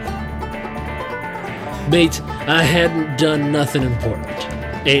 expedition. Mate, I hadn't done nothing important.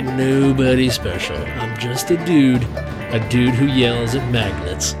 Ain't nobody special. I'm just a dude who yells at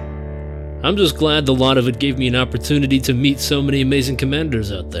magnets. I'm just glad the lot of it gave me an opportunity to meet so many amazing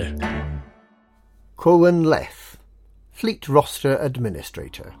commanders out there. Cohen Leth, Fleet Roster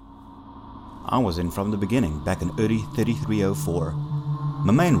Administrator. I was in from the beginning, back in early 3304.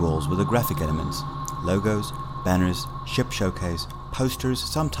 My main roles were the graphic elements, logos, banners, ship showcase, posters,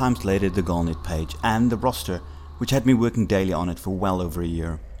 sometimes later the Galnet page, and the roster, which had me working daily on it for well over a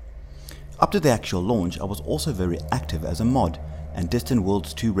year. Up to the actual launch, I was also very active as a mod and Distant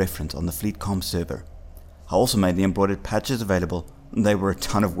Worlds 2 reference on the FleetCom server. I also made the embroidered patches available. They were a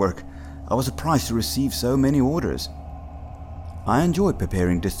ton of work. I was surprised to receive so many orders. I enjoyed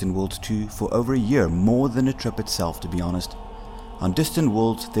preparing Distant Worlds 2 for over a year, more than the trip itself, to be honest. On Distant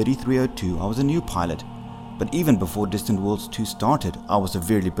Worlds 3302 I was a new pilot, but even before Distant Worlds 2 started I was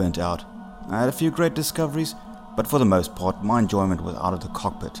severely burnt out. I had a few great discoveries, but for the most part my enjoyment was out of the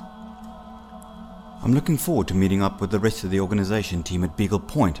cockpit. I'm looking forward to meeting up with the rest of the organization team at Beagle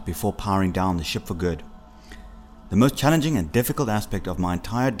Point before powering down the ship for good. The most challenging and difficult aspect of my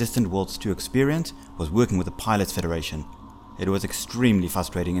entire Distant Worlds 2 experience was working with the Pilots Federation. It was extremely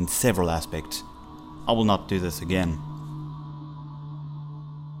frustrating in several aspects. I will not do this again.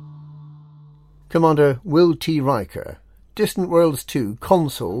 Commander Will T. Riker, Distant Worlds 2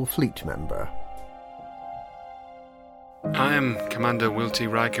 Console Fleet Member. I am Commander Will T.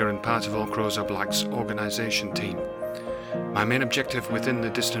 Riker and part of Ork-Rosa Black's organization team. My main objective within the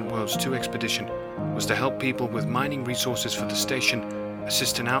Distant Worlds 2 expedition was to help people with mining resources for the station,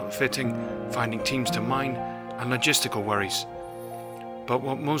 assist in outfitting, finding teams to mine, and logistical worries. But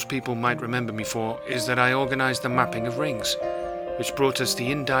what most people might remember me for is that I organized the mapping of rings, which brought us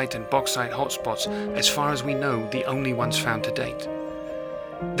the Indite and Bauxite hotspots, as far as we know, the only ones found to date.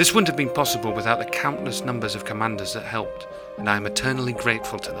 This wouldn't have been possible without the countless numbers of commanders that helped, and I am eternally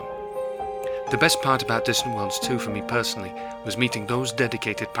grateful to them. The best part about Distant Worlds 2 for me personally was meeting those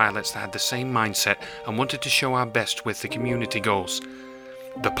dedicated pilots that had the same mindset and wanted to show our best with the community goals.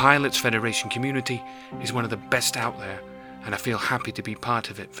 The Pilots Federation community is one of the best out there, and I feel happy to be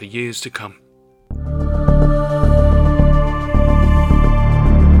part of it for years to come.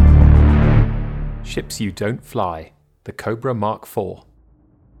 Ships you don't fly, the Cobra Mark IV.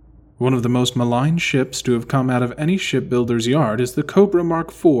 One of the most maligned ships to have come out of any shipbuilder's yard is the Cobra Mark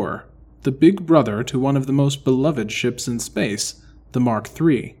IV, the big brother to one of the most beloved ships in space, the Mark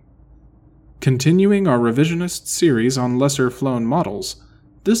III. Continuing our revisionist series on lesser-flown models,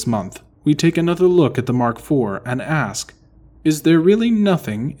 this month we take another look at the Mark IV and ask, is there really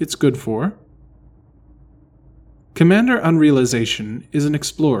nothing it's good for? Commander Unrealization is an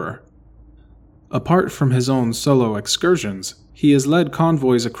explorer. Apart from his own solo excursions, he has led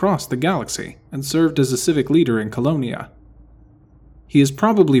convoys across the galaxy and served as a civic leader in Colonia. He has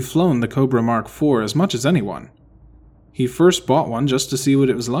probably flown the Cobra Mark IV as much as anyone. He first bought one just to see what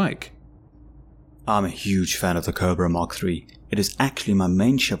it was like. I'm a huge fan of the Cobra Mark III. It is actually my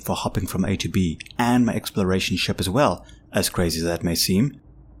main ship for hopping from A to B, and my exploration ship as well, as crazy as that may seem.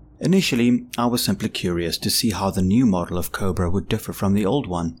 Initially, I was simply curious to see how the new model of Cobra would differ from the old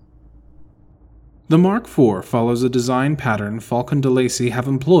one. The Mark IV follows a design pattern Falcon de Lacy have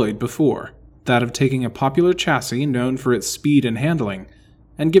employed before, that of taking a popular chassis known for its speed and handling,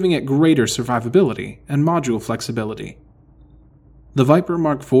 and giving it greater survivability and module flexibility. The Viper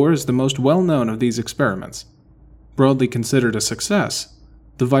Mark IV is the most well-known of these experiments. Broadly considered a success,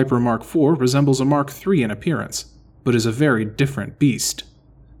 the Viper Mark IV resembles a Mark III in appearance, but is a very different beast.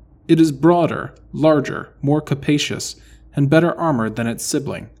 It is broader, larger, more capacious, and better armored than its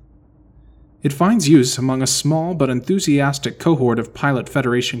sibling. It finds use among a small but enthusiastic cohort of Pilot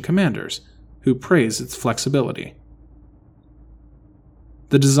Federation commanders, who praise its flexibility.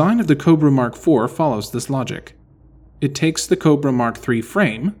 The design of the Cobra Mark IV follows this logic. It takes the Cobra Mark III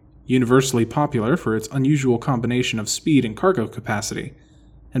frame, universally popular for its unusual combination of speed and cargo capacity,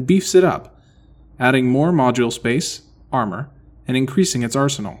 and beefs it up, adding more module space, armor, and increasing its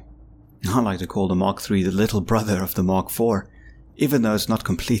arsenal. I like to call the Mark III the little brother of the Mark IV, even though it's not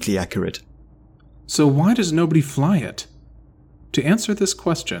completely accurate. So why does nobody fly it? To answer this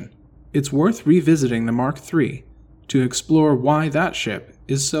question, it's worth revisiting the Mark III to explore why that ship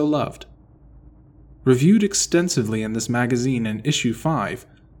is so loved. Reviewed extensively in this magazine in issue 5,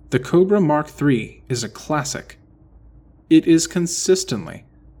 the Cobra Mark III is a classic. It is consistently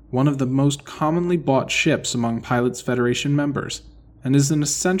one of the most commonly bought ships among Pilots Federation members, and is an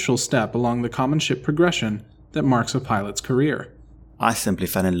essential step along the common ship progression that marks a pilot's career. I simply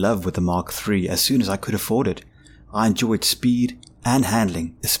fell in love with the Mark III as soon as I could afford it. I enjoyed speed and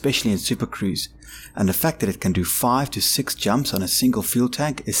handling, especially in Super Cruise, and the fact that it can do 5 to 6 jumps on a single fuel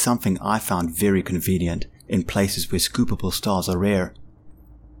tank is something I found very convenient in places where scoopable stars are rare.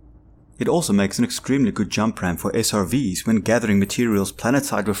 It also makes an extremely good jump ramp for SRVs when gathering materials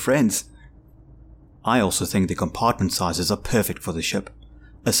planetside with friends. I also think the compartment sizes are perfect for the ship.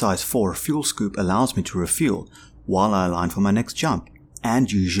 A size 4 fuel scoop allows me to refuel while I align for my next jump,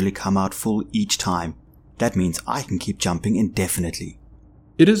 and usually come out full each time. That means I can keep jumping indefinitely.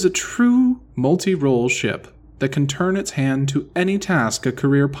 It is a true multi-role ship that can turn its hand to any task a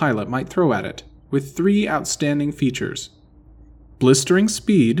career pilot might throw at it, with 3 outstanding features. Blistering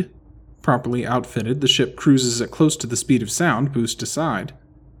speed. Properly outfitted, the ship cruises at close to the speed of sound, boost aside.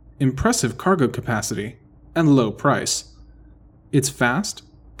 Impressive cargo capacity, and low price. It's fast,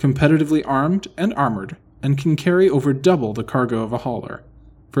 competitively armed and armored, and can carry over double the cargo of a hauler,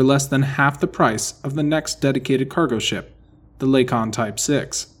 for less than half the price of the next dedicated cargo ship, the Lakon Type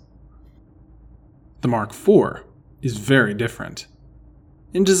 6. The Mark IV is very different.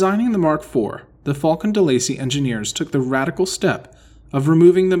 In designing the Mark IV, the Falcon DeLacy engineers took the radical step of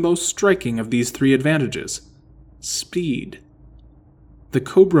removing the most striking of these three advantages: speed. The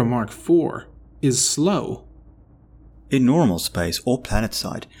Cobra Mark IV is slow. In normal space or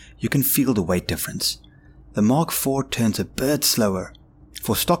planetside, you can feel the weight difference. The Mark IV turns a bit slower.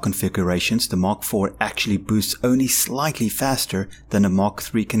 For stock configurations, the Mark IV actually boosts only slightly faster than the Mark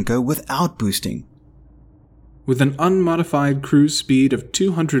III can go without boosting. With an unmodified cruise speed of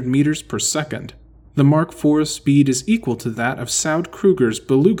 200 meters per second, the Mark IV's speed is equal to that of Saud Kruger's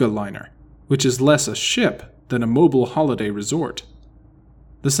Beluga liner, which is less a ship than a mobile holiday resort.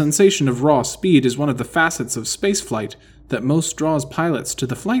 The sensation of raw speed is one of the facets of spaceflight that most draws pilots to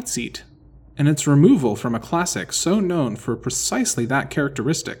the flight seat, and its removal from a classic so known for precisely that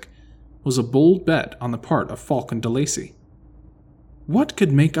characteristic was a bold bet on the part of Falcon DeLacy. What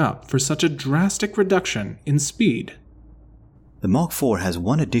could make up for such a drastic reduction in speed? The Mark IV has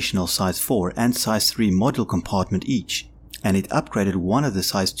one additional size 4 and size 3 module compartment each, and it upgraded one of the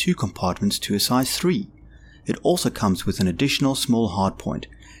size 2 compartments to a size 3. It also comes with an additional small hardpoint.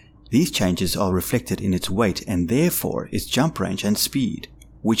 These changes are reflected in its weight and therefore its jump range and speed,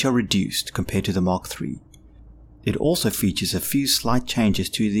 which are reduced compared to the Mark III. It also features a few slight changes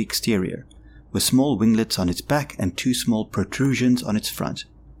to the exterior, with small winglets on its back and 2 small protrusions on its front.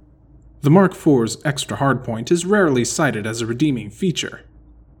 The Mark IV's extra hardpoint is rarely cited as a redeeming feature.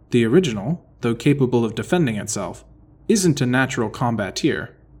 The original, though capable of defending itself, isn't a natural combateer,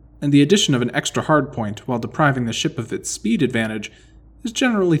 and the addition of an extra hardpoint while depriving the ship of its speed advantage is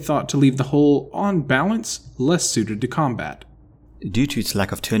generally thought to leave the hull, on balance, less suited to combat. Due to its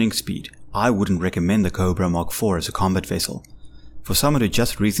lack of turning speed, I wouldn't recommend the Cobra Mark IV as a combat vessel. For someone who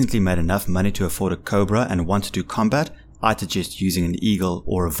just recently made enough money to afford a Cobra and wants to do combat, I'd suggest using an Eagle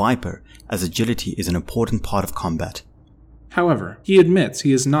or a Viper, as agility is an important part of combat. However, he admits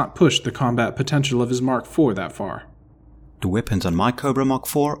he has not pushed the combat potential of his Mark IV that far. The weapons on my Cobra Mark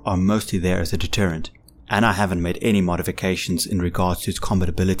IV are mostly there as a deterrent, and I haven't made any modifications in regards to its combat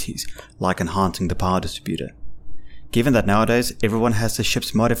abilities, like enhancing the power distributor. Given that nowadays everyone has the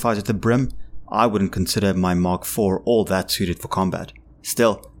ships modified at the brim, I wouldn't consider my Mark IV all that suited for combat.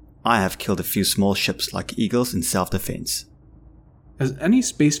 Still, I have killed a few small ships like Eagles in self-defense. As any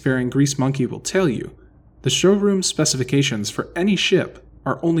spacefaring grease monkey will tell you, the showroom specifications for any ship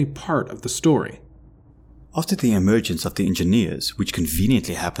are only part of the story. After the emergence of the engineers, which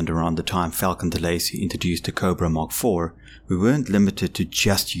conveniently happened around the time Falcon DeLacy introduced the Cobra Mark IV, we weren't limited to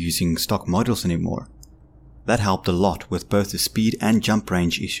just using stock models anymore. That helped a lot with both the speed and jump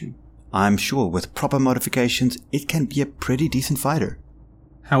range issue. I'm sure with proper modifications, it can be a pretty decent fighter.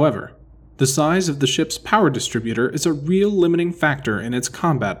 However, the size of the ship's power distributor is a real limiting factor in its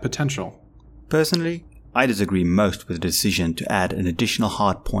combat potential. Personally, I disagree most with the decision to add an additional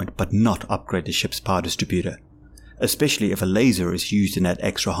hardpoint but not upgrade the ship's power distributor. Especially if a laser is used in that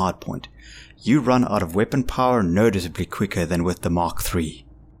extra hardpoint. You run out of weapon power noticeably quicker than with the Mark III.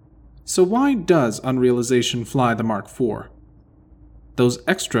 So why does Unrealization fly the Mark IV? Those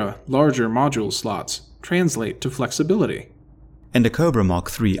extra, larger module slots translate to flexibility. In the Cobra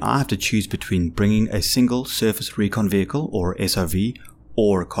Mark III, I have to choose between bringing a single surface recon vehicle, or SRV,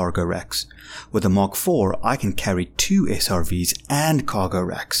 or cargo racks. With the Mark IV, I can carry 2 SRVs and cargo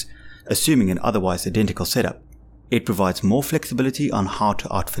racks, assuming an otherwise identical setup. It provides more flexibility on how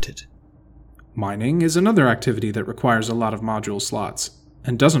to outfit it. Mining is another activity that requires a lot of module slots,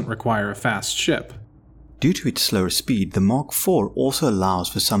 and doesn't require a fast ship. Due to its slower speed, the Mark IV also allows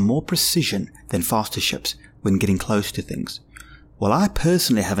for some more precision than faster ships when getting close to things. While I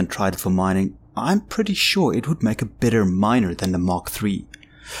personally haven't tried it for mining, I'm pretty sure it would make a better miner than the Mark III,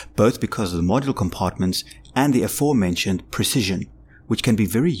 both because of the module compartments and the aforementioned precision, which can be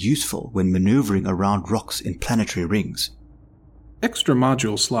very useful when maneuvering around rocks in planetary rings. Extra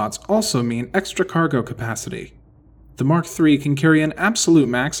module slots also mean extra cargo capacity. The Mark III can carry an absolute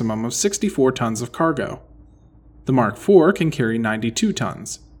maximum of 64 tons of cargo. The Mark IV can carry 92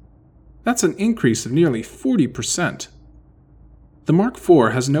 tons. That's an increase of nearly 40%. The Mark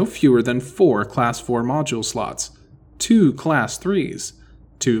IV has no fewer than 4 Class 4 module slots, 2 Class 3s,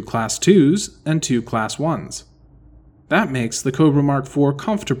 2 Class 2s, and 2 Class 1s. That makes the Cobra Mark IV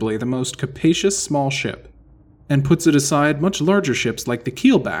comfortably the most capacious small ship, and puts it aside much larger ships like the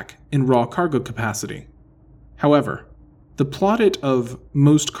Keelback in raw cargo capacity. However, the plaudit of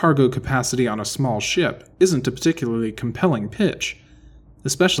most cargo capacity on a small ship isn't a particularly compelling pitch,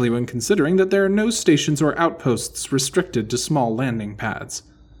 especially when considering that there are no stations or outposts restricted to small landing pads.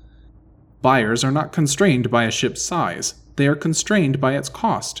 Buyers are not constrained by a ship's size, they are constrained by its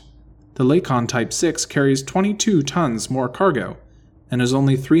cost. The Lakon Type 6 carries 22 tons more cargo, and is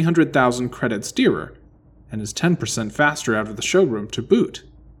only 300,000 credits dearer, and is 10% faster out of the showroom to boot.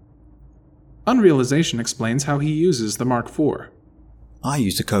 Unrealization explains how he uses the Mark IV. I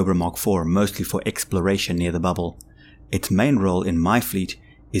use the Cobra Mark IV mostly for exploration near the bubble. Its main role in my fleet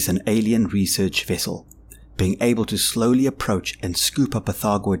is an alien research vessel. Being able to slowly approach and scoop up a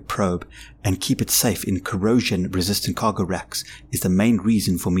Thargoid probe and keep it safe in corrosion-resistant cargo racks is the main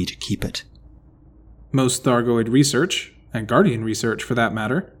reason for me to keep it. Most Thargoid research, and Guardian research for that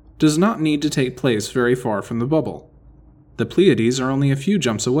matter, does not need to take place very far from the bubble. The Pleiades are only a few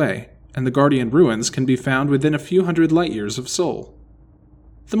jumps away, and the Guardian ruins can be found within a few hundred light-years of Sol.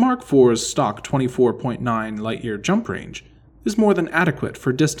 The Mark IV's stock 24.9 light-year jump range is more than adequate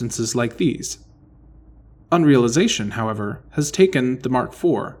for distances like these. Unrealization, however, has taken the Mark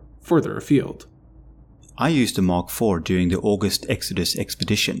IV further afield. I used the Mark IV during the August Exodus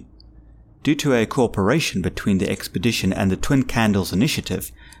expedition. Due to a cooperation between the expedition and the Twin Candles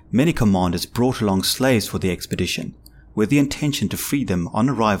Initiative, many commanders brought along slaves for the expedition, with the intention to free them on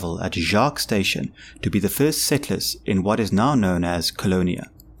arrival at Jacques Station to be the first settlers in what is now known as Colonia.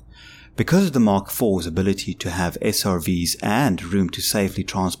 Because of the Mark IV's ability to have SRVs and room to safely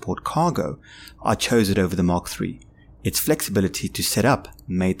transport cargo, I chose it over the Mark III. Its flexibility to set up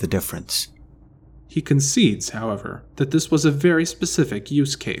made the difference. He concedes, however, that this was a very specific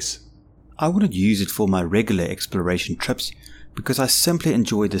use case. I wouldn't use it for my regular exploration trips because I simply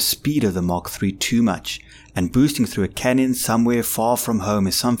enjoy the speed of the Mark III too much, and boosting through a canyon somewhere far from home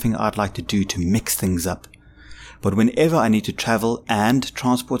is something I'd like to do to mix things up. But whenever I need to travel and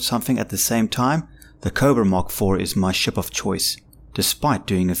transport something at the same time, the Cobra Mark IV is my ship of choice, despite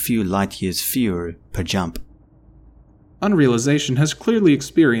doing a few light years fewer per jump. Unrealization has clearly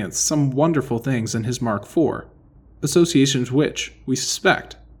experienced some wonderful things in his Mark IV, associations which, we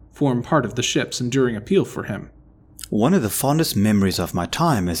suspect, form part of the ship's enduring appeal for him. One of the fondest memories of my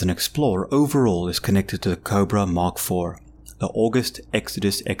time as an explorer overall is connected to the Cobra Mark IV, the August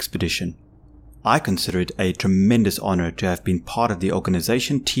Exodus expedition. I consider it a tremendous honor to have been part of the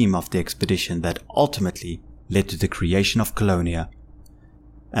organization team of the expedition that ultimately led to the creation of Colonia.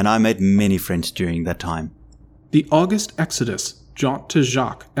 And I made many friends during that time. The August Exodus Jaunt to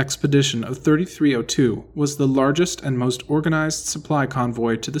Jacques expedition of 3302 was the largest and most organized supply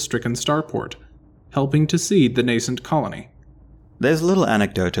convoy to the stricken starport, helping to seed the nascent colony. There's a little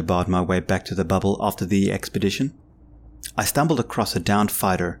anecdote about my way back to the bubble after the expedition. I stumbled across a downed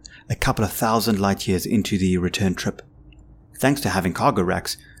fighter a couple of thousand light years into the return trip. Thanks to having cargo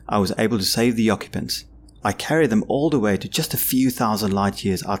racks, I was able to save the occupants. I carried them all the way to just a few thousand light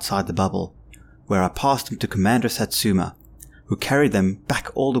years outside the bubble, where I passed them to Commander Satsuma, who carried them back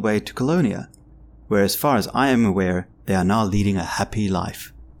all the way to Colonia, where as far as I am aware, they are now leading a happy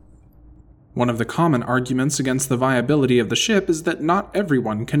life. One of the common arguments against the viability of the ship is that not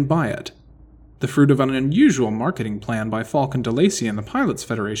everyone can buy it. The fruit of an unusual marketing plan by Falcon DeLacy and the Pilots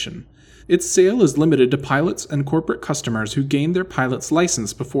Federation, its sale is limited to pilots and corporate customers who gained their pilot's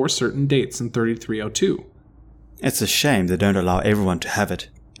license before certain dates in 3302. It's a shame they don't allow everyone to have it.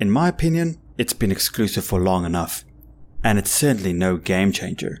 In my opinion, it's been exclusive for long enough. And it's certainly no game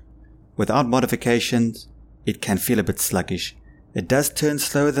changer. Without modifications, it can feel a bit sluggish. It does turn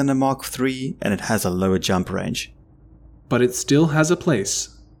slower than the Mark III, and it has a lower jump range. But it still has a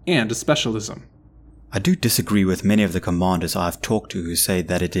place, and a specialism. I do disagree with many of the commanders I've talked to who say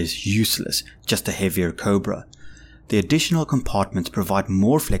that it is useless, just a heavier Cobra. The additional compartments provide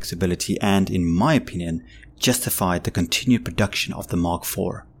more flexibility and, in my opinion, justify the continued production of the Mark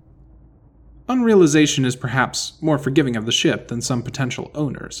IV. Unrealization is perhaps more forgiving of the ship than some potential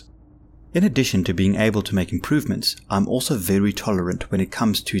owners. In addition to being able to make improvements, I'm also very tolerant when it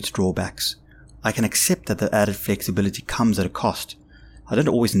comes to its drawbacks. I can accept that the added flexibility comes at a cost. I don't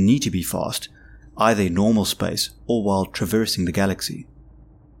always need to be fast, either in normal space or while traversing the galaxy.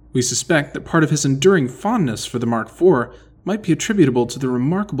 We suspect that part of his enduring fondness for the Mark IV might be attributable to the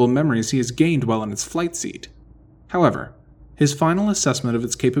remarkable memories he has gained while in its flight seat. However, his final assessment of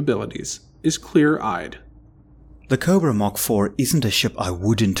its capabilities is clear-eyed. The Cobra Mark IV isn't a ship I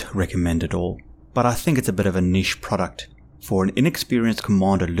wouldn't recommend at all, but I think it's a bit of a niche product. For an inexperienced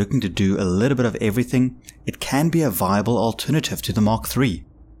commander looking to do a little bit of everything, it can be a viable alternative to the Mark III.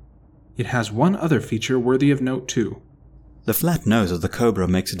 It has one other feature worthy of note too. The flat nose of the Cobra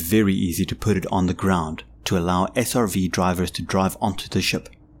makes it very easy to put it on the ground to allow SRV drivers to drive onto the ship.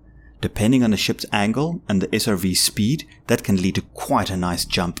 Depending on the ship's angle and the SRV's speed, that can lead to quite a nice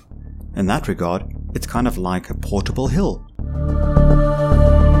jump. In that regard, it's kind of like a portable hill.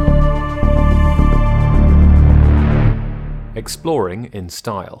 Exploring in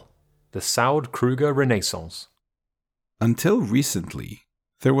style. The Saud Kruger Renaissance. Until recently,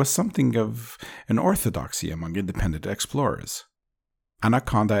 there was something of an orthodoxy among independent explorers.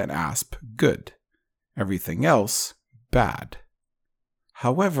 Anaconda and Asp, good. Everything else, bad.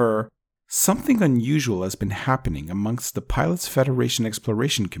 However, something unusual has been happening amongst the Pilots Federation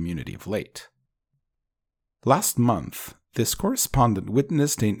exploration community of late. Last month, this correspondent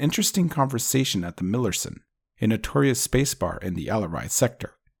witnessed an interesting conversation at the Millerson, a notorious space bar in the Alarai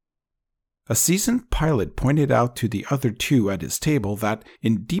sector. A seasoned pilot pointed out to the other two at his table that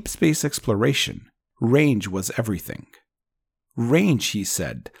in deep space exploration, range was everything. Range, he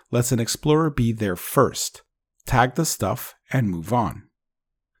said, lets an explorer be there first, tag the stuff, and move on.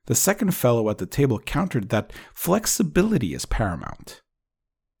 The second fellow at the table countered that flexibility is paramount.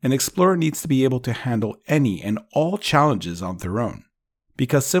 An explorer needs to be able to handle any and all challenges on their own,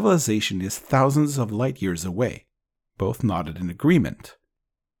 because civilization is thousands of light years away. Both nodded in agreement.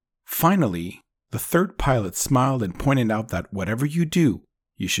 Finally, the third pilot smiled and pointed out that whatever you do,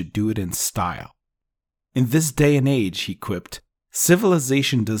 you should do it in style. In this day and age, he quipped,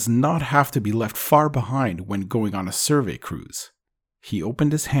 civilization does not have to be left far behind when going on a survey cruise. He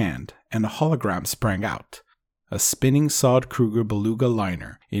opened his hand, and a hologram sprang out, a spinning Saud Kruger Beluga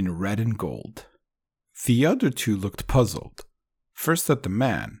liner in red and gold. The other two looked puzzled, first at the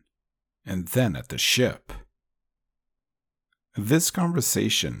man, and then at the ship. This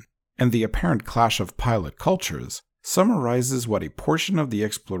conversation, and the apparent clash of pilot cultures, summarizes what a portion of the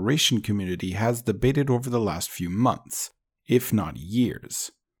exploration community has debated over the last few months, if not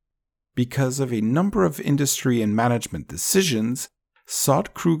years. Because of a number of industry and management decisions,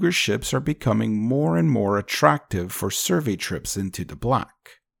 Saud Kruger ships are becoming more and more attractive for survey trips into the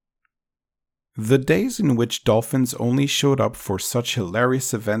black. The days in which dolphins only showed up for such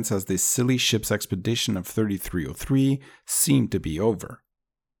hilarious events as the Silly Ships Expedition of 3303 seem to be over.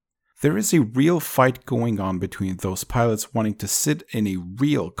 There is a real fight going on between those pilots wanting to sit in a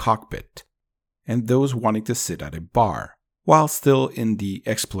real cockpit and those wanting to sit at a bar, while still in the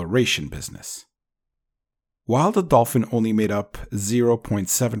exploration business. While the Dolphin only made up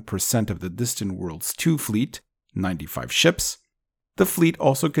 0.7% of the Distant Worlds 2 fleet, 95 ships, the fleet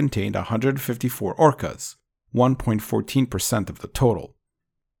also contained 154 Orcas, 1.14% of the total,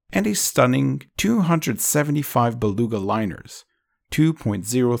 and a stunning 275 Beluga liners,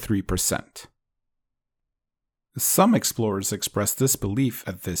 2.03%. Some explorers express disbelief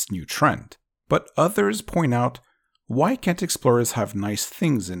at this new trend, but others point out, why can't explorers have nice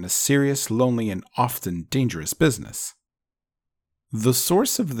things in a serious, lonely, and often dangerous business? The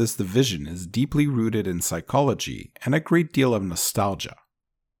source of this division is deeply rooted in psychology and a great deal of nostalgia.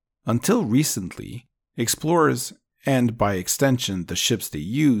 Until recently, explorers, and by extension the ships they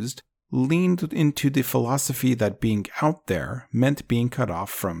used, leaned into the philosophy that being out there meant being cut off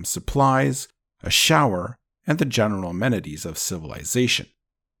from supplies, a shower, and the general amenities of civilization.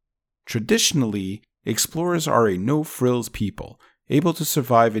 Traditionally, explorers are a no-frills people, able to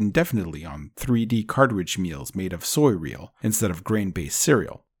survive indefinitely on 3D cartridge meals made of soy reel instead of grain-based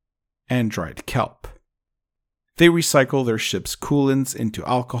cereal, and dried kelp. They recycle their ship's coolants into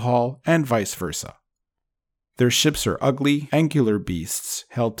alcohol and vice versa. Their ships are ugly, angular beasts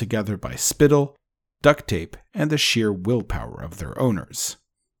held together by spittle, duct tape, and the sheer willpower of their owners.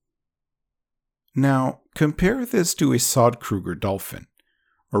 Now, compare this to a Saud Kruger Dolphin.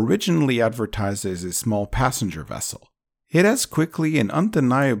 Originally advertised as a small passenger vessel, it has quickly and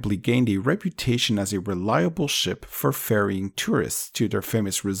undeniably gained a reputation as a reliable ship for ferrying tourists to their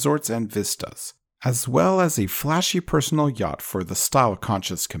famous resorts and vistas, as well as a flashy personal yacht for the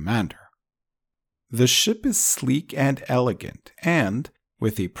style-conscious commander. The ship is sleek and elegant, and,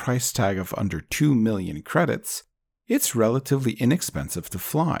 with a price tag of under 2 million credits, it's relatively inexpensive to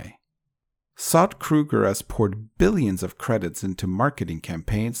fly. Saud Kruger has poured billions of credits into marketing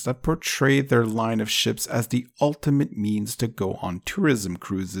campaigns that portray their line of ships as the ultimate means to go on tourism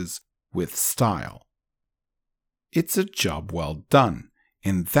cruises with style. It's a job well done,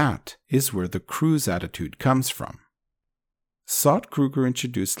 and that is where the cruise attitude comes from. Saud Kruger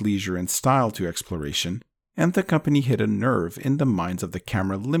introduced leisure and style to exploration, and the company hit a nerve in the minds of the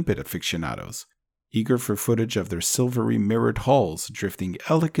camera limpet aficionados, eager for footage of their silvery mirrored hulls drifting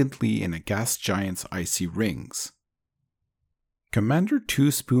elegantly in a gas giant's icy rings. Commander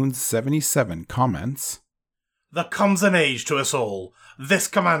Two Spoons 77 comments, "There comes an age to us all, this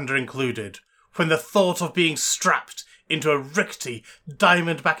commander included, when the thought of being strapped into a rickety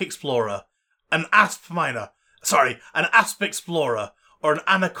diamondback explorer, an Asp explorer, or an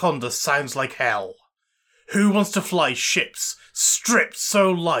Anaconda sounds like hell. Who wants to fly ships stripped so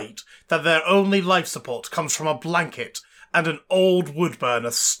light that their only life support comes from a blanket and an old wood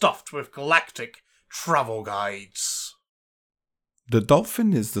burner stuffed with galactic travel guides?" The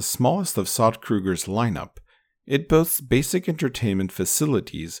Dolphin is the smallest of Sod-Kruger's lineup. It boasts basic entertainment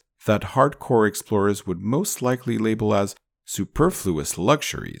facilities that hardcore explorers would most likely label as superfluous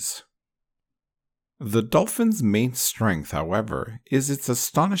luxuries. The Dolphin's main strength, however, is its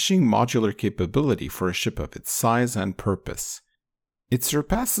astonishing modular capability for a ship of its size and purpose. It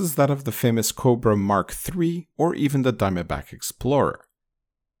surpasses that of the famous Cobra Mark III or even the Diamondback Explorer.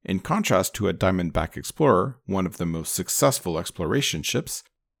 In contrast to a Diamondback Explorer, one of the most successful exploration ships,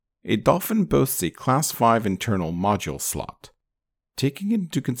 a Dolphin boasts a Class 5 internal module slot. Taking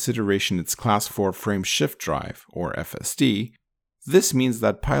into consideration its Class 4 frame shift drive, or FSD, this means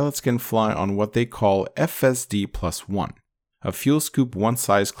that pilots can fly on what they call FSD+1, a fuel scoop one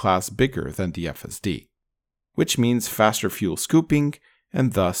size class bigger than the FSD, which means faster fuel scooping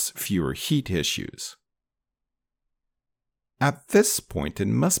and thus fewer heat issues. At this point, it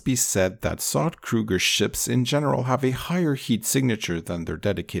must be said that Sod-Kruger ships in general have a higher heat signature than their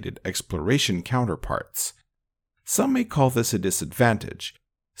dedicated exploration counterparts. Some may call this a disadvantage,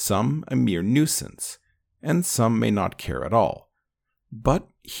 some a mere nuisance, and some may not care at all. But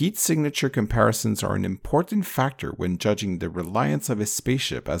heat signature comparisons are an important factor when judging the reliance of a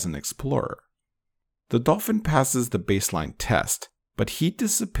spaceship as an explorer. The Dolphin passes the baseline test, but heat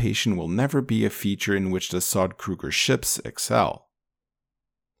dissipation will never be a feature in which the Sod-Kruger ships excel.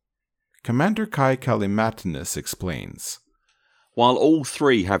 Commander Kai Kalimatinis explains, While all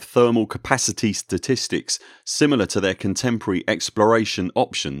three have thermal capacity statistics similar to their contemporary exploration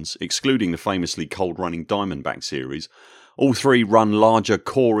options, excluding the famously cold-running Diamondback series, all three run larger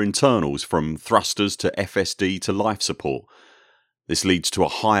core internals from thrusters to FSD to life support. This leads to a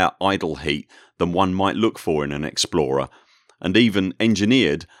higher idle heat than one might look for in an Explorer, and even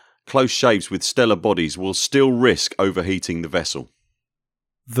engineered, close shaves with stellar bodies will still risk overheating the vessel.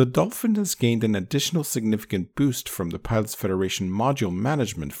 The Dolphin has gained an additional significant boost from the Pilots Federation Module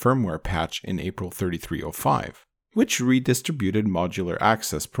Management firmware patch in April 3305, which redistributed modular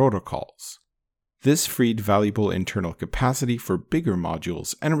access protocols. This freed valuable internal capacity for bigger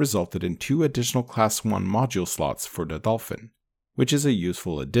modules and resulted in 2 additional Class 1 module slots for the Dolphin, which is a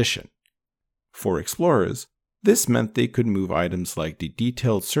useful addition. For explorers, this meant they could move items like the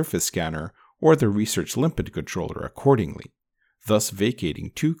detailed surface scanner or the research limpet controller accordingly, thus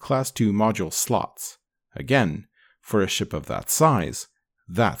vacating 2 Class 2 module slots. Again, for a ship of that size,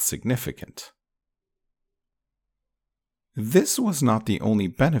 that's significant. This was not the only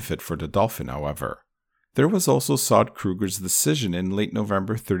benefit for the Dolphin, however. There was also Sod-Kruger's decision in late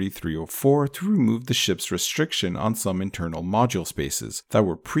November 3304 to remove the ship's restriction on some internal module spaces that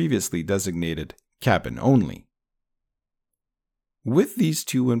were previously designated cabin only. With these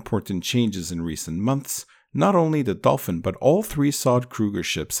 2 important changes in recent months, not only the Dolphin but all 3 Sod-Kruger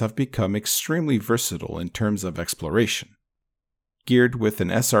ships have become extremely versatile in terms of exploration. Geared with an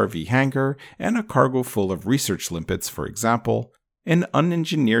SRV hangar and a cargo full of research limpets, for example, an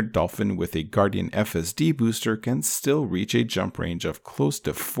unengineered Dolphin with a Guardian FSD booster can still reach a jump range of close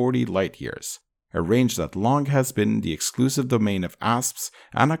to 40 light-years, a range that long has been the exclusive domain of Asps,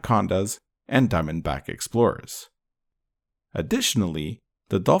 Anacondas, and Diamondback Explorers. Additionally,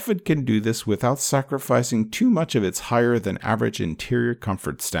 the Dolphin can do this without sacrificing too much of its higher-than-average interior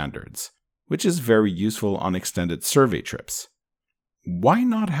comfort standards, which is very useful on extended survey trips. Why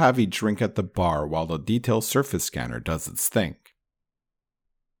not have a drink at the bar while the detailed surface scanner does its thing?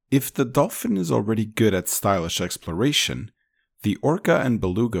 If the Dolphin is already good at stylish exploration, the Orca and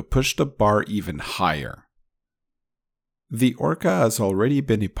Beluga push the bar even higher. The Orca has already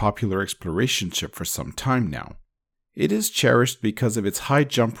been a popular exploration ship for some time now. It is cherished because of its high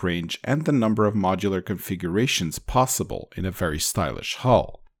jump range and the number of modular configurations possible in a very stylish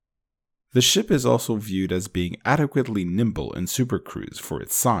hull. The ship is also viewed as being adequately nimble in supercruise for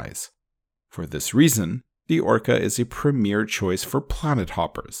its size. For this reason, the Orca is a premier choice for planet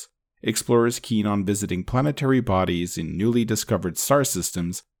hoppers, explorers keen on visiting planetary bodies in newly discovered star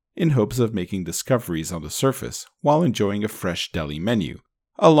systems in hopes of making discoveries on the surface while enjoying a fresh deli menu,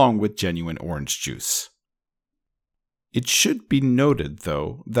 along with genuine orange juice. It should be noted,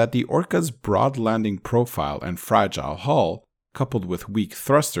 though, that the Orca's broad landing profile and fragile hull, coupled with weak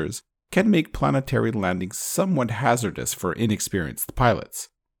thrusters, can make planetary landings somewhat hazardous for inexperienced pilots.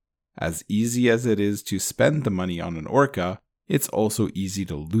 As easy as it is to spend the money on an Orca, it's also easy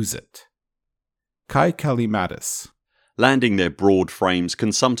to lose it. Kai Kalimatis. Landing their broad frames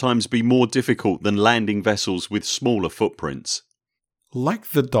can sometimes be more difficult than landing vessels with smaller footprints. Like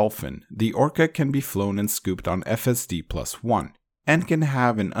the Dolphin, the Orca can be flown and scooped on FSD+1, and can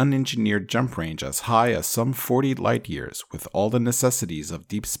have an unengineered jump range as high as some 40 light-years with all the necessities of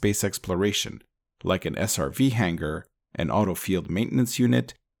deep space exploration, like an SRV hangar, an auto field maintenance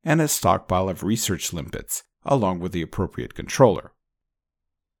unit, and a stockpile of research limpets, along with the appropriate controller.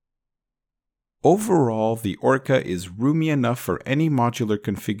 Overall, the Orca is roomy enough for any modular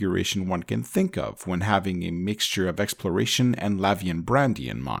configuration one can think of when having a mixture of exploration and Lavian brandy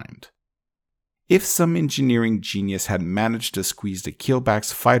in mind. If some engineering genius had managed to squeeze the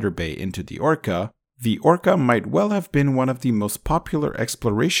Keelback's fighter bay into the Orca might well have been one of the most popular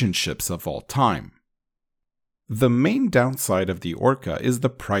exploration ships of all time. The main downside of the Orca is the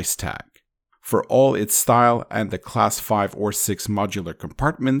price tag. For all its style and the Class 5 or 6 modular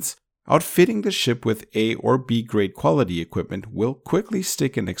compartments, outfitting the ship with A or B grade quality equipment will quickly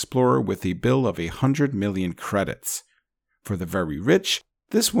stick an explorer with a bill of 100 million credits. For the very rich,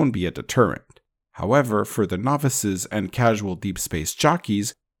 this won't be a deterrent. However, for the novices and casual deep space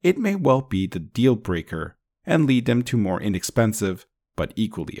jockeys, it may well be the deal breaker and lead them to more inexpensive, but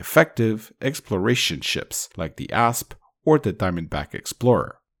equally effective, exploration ships like the Asp or the Diamondback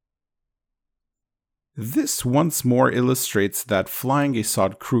Explorer. This once more illustrates that flying a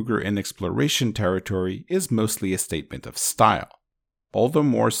Sod Kruger in exploration territory is mostly a statement of style, all the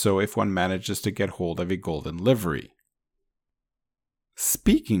more so if one manages to get hold of a golden livery.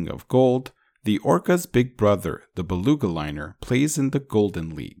 Speaking of gold, the Orca's big brother, the Beluga liner, plays in the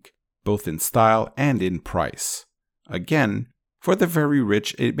Golden League, both in style and in price. Again, for the very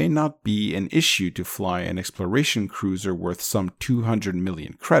rich, it may not be an issue to fly an exploration cruiser worth some 200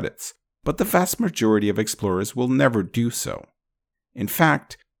 million credits, but the vast majority of explorers will never do so. In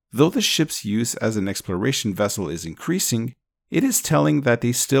fact, though the ship's use as an exploration vessel is increasing, it is telling that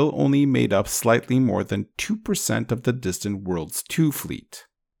they still only made up slightly more than 2% of the Distant Worlds 2 fleet.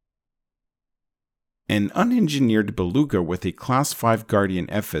 An unengineered Beluga with a Class 5 Guardian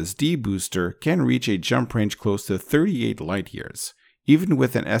FSD booster can reach a jump range close to 38 light-years, even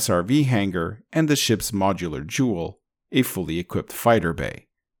with an SRV hangar and the ship's modular jewel, a fully equipped fighter bay.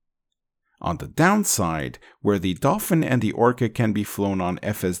 On the downside, where the Dolphin and the Orca can be flown on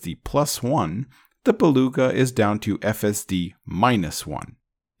FSD +1, the Beluga is down to FSD -1.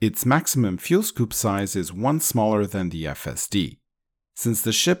 Its maximum fuel scoop size is one smaller than the FSD. Since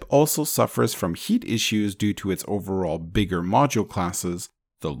the ship also suffers from heat issues due to its overall bigger module classes,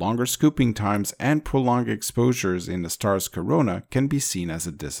 the longer scooping times and prolonged exposures in the star's corona can be seen as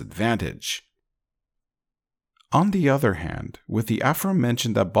a disadvantage. On the other hand, with the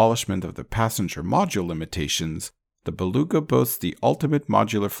aforementioned abolishment of the passenger module limitations, the Beluga boasts the ultimate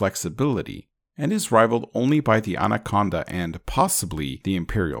modular flexibility and is rivaled only by the Anaconda and, possibly, the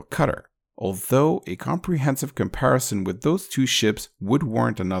Imperial Cutter, although a comprehensive comparison with those two ships would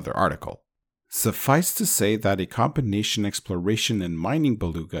warrant another article. Suffice to say that a combination exploration and mining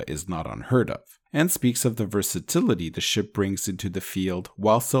Beluga is not unheard of, and speaks of the versatility the ship brings into the field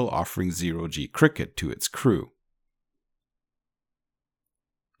while still offering zero-G cricket to its crew.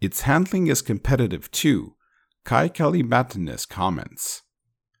 Its handling is competitive too, Kai Kalimatinis comments.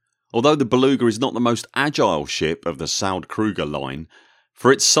 Although the Beluga is not the most agile ship of the Sod Kruger line,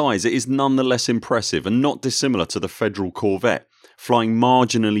 for its size it is nonetheless impressive and not dissimilar to the Federal Corvette, flying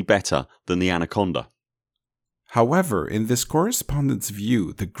marginally better than the Anaconda. However, in this correspondent's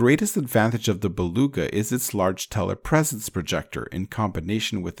view, the greatest advantage of the Beluga is its large telepresence projector in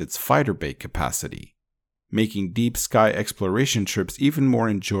combination with its fighter bay capacity, making deep sky exploration trips even more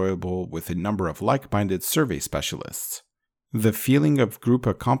enjoyable with a number of like-minded survey specialists. The feeling of group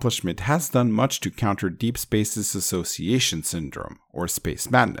accomplishment has done much to counter Deep Space's association syndrome, or space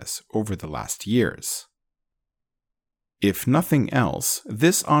madness, over the last years. If nothing else,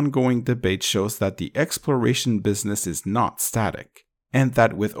 this ongoing debate shows that the exploration business is not static, and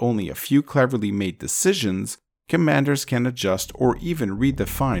that with only a few cleverly made decisions, commanders can adjust or even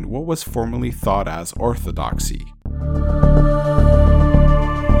redefine what was formerly thought as orthodoxy.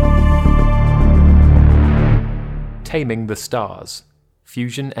 Taming the Stars.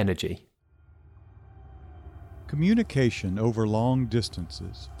 Fusion Energy. Communication over long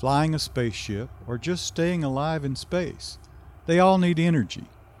distances, flying a spaceship, or just staying alive in space, they all need energy,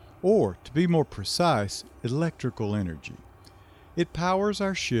 or, to be more precise, electrical energy. It powers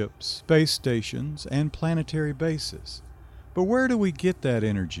our ships, space stations, and planetary bases. But where do we get that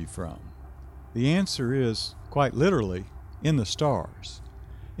energy from? The answer is, quite literally, in the stars.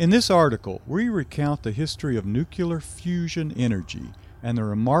 In this article, we recount the history of nuclear fusion energy and the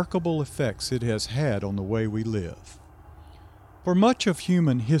remarkable effects it has had on the way we live. For much of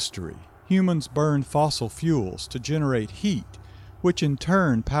human history, humans burned fossil fuels to generate heat, which in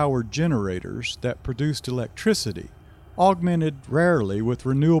turn powered generators that produced electricity, augmented rarely with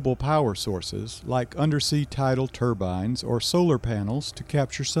renewable power sources like undersea tidal turbines or solar panels to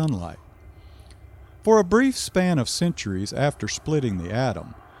capture sunlight. For a brief span of centuries after splitting the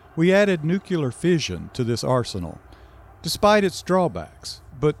atom, we added nuclear fission to this arsenal, despite its drawbacks.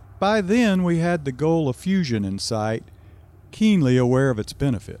 But by then we had the goal of fusion in sight, keenly aware of its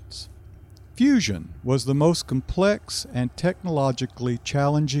benefits. Fusion was the most complex and technologically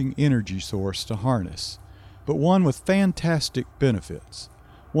challenging energy source to harness, but one with fantastic benefits,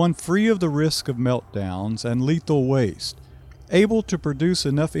 one free of the risk of meltdowns and lethal waste, able to produce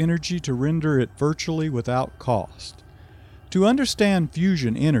enough energy to render it virtually without cost. To understand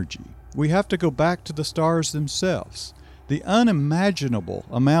fusion energy, we have to go back to the stars themselves. The unimaginable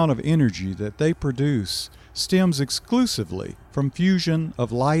amount of energy that they produce stems exclusively from fusion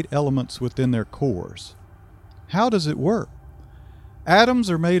of light elements within their cores. How does it work? Atoms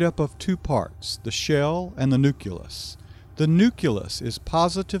are made up of two parts, the shell and the nucleus. The nucleus is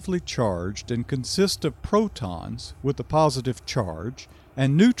positively charged and consists of protons with a positive charge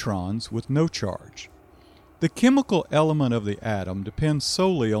and neutrons with no charge. The chemical element of the atom depends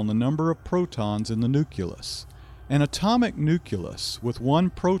solely on the number of protons in the nucleus. An atomic nucleus with one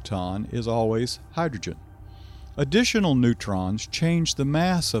proton is always hydrogen. Additional neutrons change the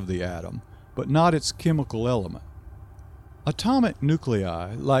mass of the atom, but not its chemical element. Atomic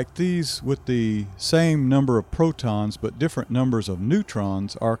nuclei, like these with the same number of protons but different numbers of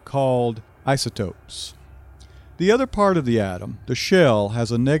neutrons, are called isotopes. The other part of the atom, the shell,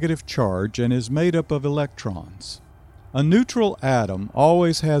 has a negative charge and is made up of electrons. A neutral atom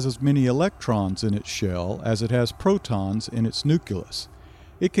always has as many electrons in its shell as it has protons in its nucleus.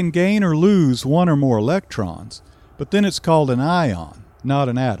 It can gain or lose one or more electrons, but then it's called an ion, not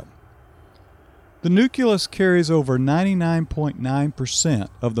an atom. The nucleus carries over 99.9%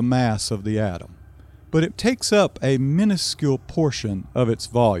 of the mass of the atom, but it takes up a minuscule portion of its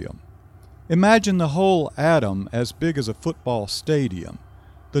volume. Imagine the whole atom as big as a football stadium.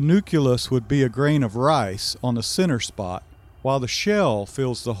 The nucleus would be a grain of rice on the center spot, while the shell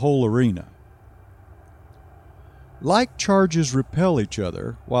fills the whole arena. Like charges repel each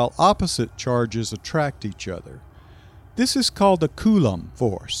other, while opposite charges attract each other. This is called the Coulomb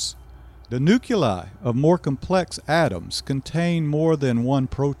force. The nuclei of more complex atoms contain more than one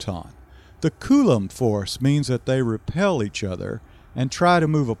proton. The Coulomb force means that they repel each other and try to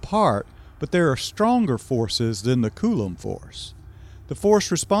move apart, but there are stronger forces than the Coulomb force. The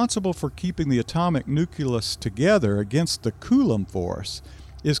force responsible for keeping the atomic nucleus together against the Coulomb force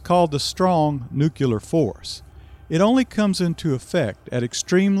is called the strong nuclear force. It only comes into effect at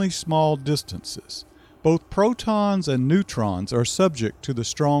extremely small distances. Both protons and neutrons are subject to the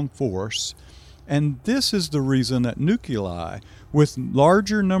strong force, and this is the reason that nuclei with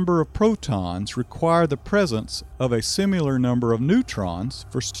larger number of protons require the presence of a similar number of neutrons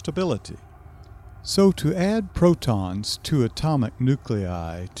for stability. So to add protons to atomic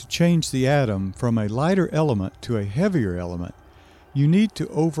nuclei to change the atom from a lighter element to a heavier element, you need to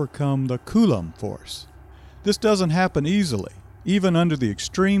overcome the Coulomb force. This doesn't happen easily, even under the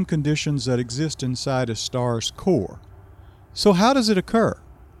extreme conditions that exist inside a star's core. So how does it occur?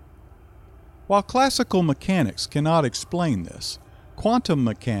 While classical mechanics cannot explain this, quantum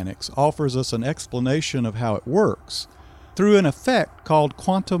mechanics offers us an explanation of how it works through an effect called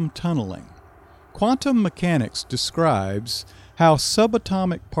quantum tunneling. Quantum mechanics describes how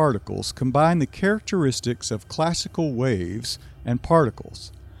subatomic particles combine the characteristics of classical waves and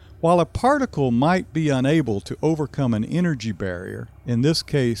particles. While a particle might be unable to overcome an energy barrier, in this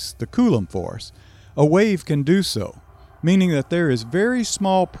case the Coulomb force, a wave can do so, meaning that there is very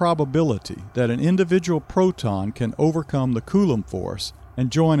small probability that an individual proton can overcome the Coulomb force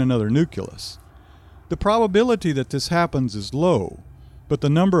and join another nucleus. The probability that this happens is low, but the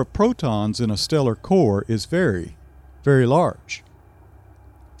number of protons in a stellar core is very, very large.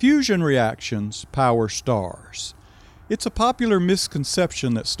 Fusion reactions power stars. It's a popular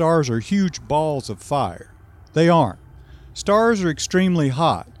misconception that stars are huge balls of fire. They aren't. Stars are extremely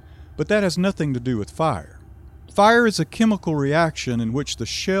hot, but that has nothing to do with fire. Fire is a chemical reaction in which the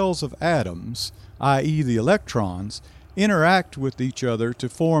shells of atoms, i.e. the electrons, interact with each other to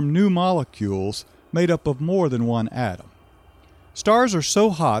form new molecules made up of more than one atom. Stars are so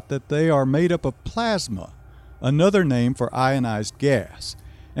hot that they are made up of plasma, another name for ionized gas.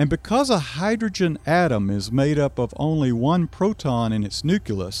 And because a hydrogen atom is made up of only one proton in its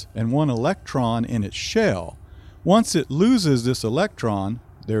nucleus and one electron in its shell, once it loses this electron,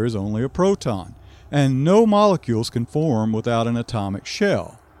 there is only a proton, and no molecules can form without an atomic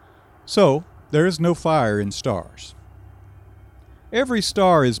shell. So, there is no fire in stars. Every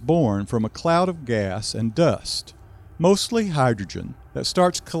star is born from a cloud of gas and dust, mostly hydrogen, that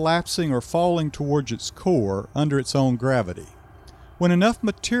starts collapsing or falling towards its core under its own gravity. When enough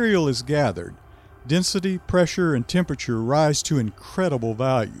material is gathered, density, pressure, and temperature rise to incredible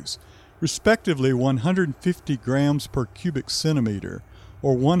values, respectively 150 grams per cubic centimeter,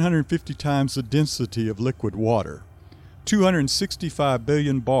 or 150 times the density of liquid water, 265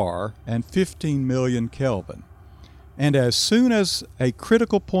 billion bar, and 15 million Kelvin. And as soon as a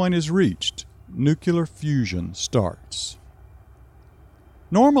critical point is reached, nuclear fusion starts.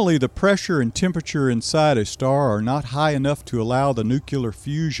 Normally, the pressure and temperature inside a star are not high enough to allow the nuclear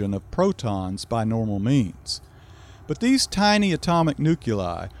fusion of protons by normal means. But these tiny atomic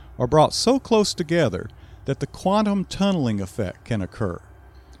nuclei are brought so close together that the quantum tunneling effect can occur.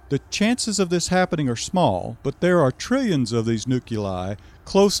 The chances of this happening are small, but there are trillions of these nuclei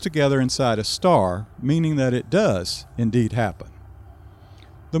close together inside a star, meaning that it does indeed happen.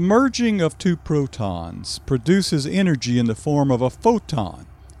 The merging of two protons produces energy in the form of a photon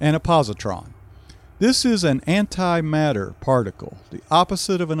and a positron. This is an antimatter particle, the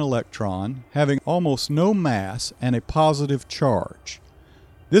opposite of an electron, having almost no mass and a positive charge.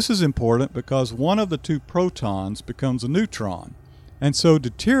 This is important because one of the two protons becomes a neutron, and so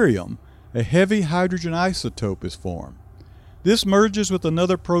deuterium, a heavy hydrogen isotope, is formed. This merges with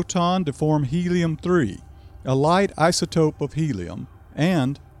another proton to form helium-3, a light isotope of helium,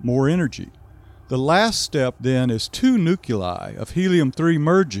 and more energy. The last step then is two nuclei of helium-3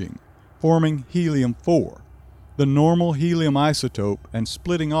 merging, forming helium-4, the normal helium isotope, and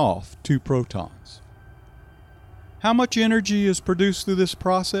splitting off two protons. How much energy is produced through this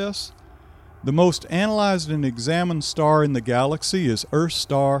process? The most analyzed and examined star in the galaxy is Earth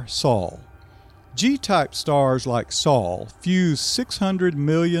star Sol. G-type stars like Sol fuse 600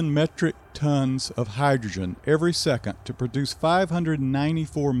 million metric tons of hydrogen every second to produce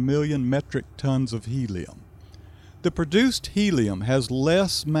 594 million metric tons of helium. The produced helium has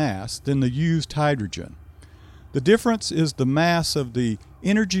less mass than the used hydrogen. The difference is the mass of the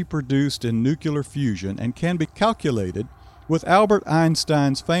energy produced in nuclear fusion and can be calculated with Albert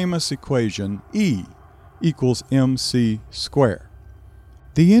Einstein's famous equation E equals mc squared.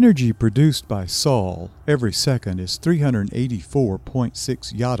 The energy produced by Sol every second is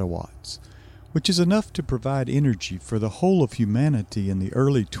 384.6 yottawatts, which is enough to provide energy for the whole of humanity in the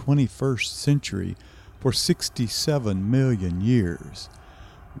early 21st century for 67 million years.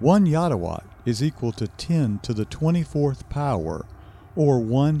 1 yottawatt is equal to 10 to the 24th power, or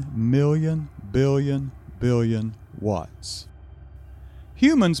 1 million billion watts.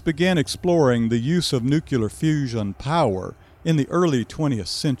 Humans began exploring the use of nuclear fusion power in the early 20th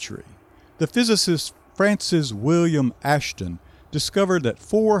century. The physicist Francis William Ashton discovered that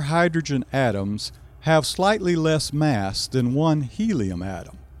 4 hydrogen atoms have slightly less mass than 1 helium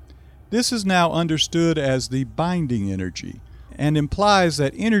atom. This is now understood as the binding energy, and implies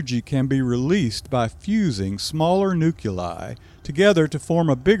that energy can be released by fusing smaller nuclei together to form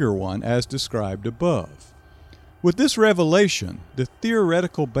a bigger one as described above. With this revelation, the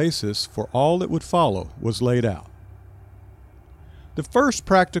theoretical basis for all that would follow was laid out. The first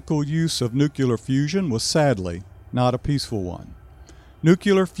practical use of nuclear fusion was sadly not a peaceful one.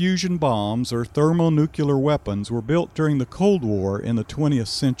 Nuclear fusion bombs or thermonuclear weapons were built during the Cold War in the 20th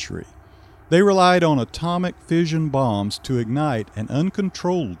century. They relied on atomic fission bombs to ignite an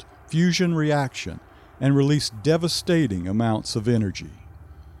uncontrolled fusion reaction and release devastating amounts of energy.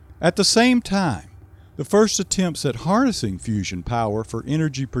 At the same time, the first attempts at harnessing fusion power for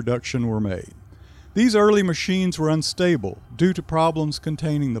energy production were made. These early machines were unstable due to problems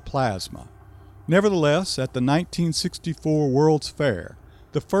containing the plasma. Nevertheless, at the 1964 World's Fair,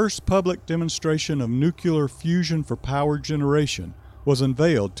 the first public demonstration of nuclear fusion for power generation was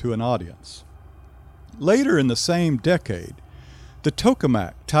unveiled to an audience. Later in the same decade, the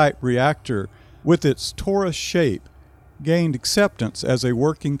tokamak-type reactor with its torus shape gained acceptance as a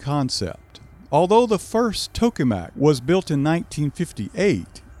working concept. Although the first tokamak was built in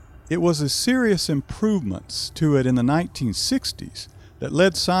 1958, it was the serious improvements to it in the 1960s that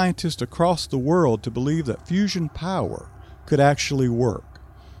led scientists across the world to believe that fusion power could actually work.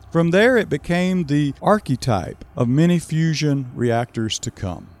 From there, it became the archetype of many fusion reactors to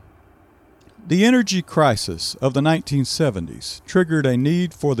come. The energy crisis of the 1970s triggered a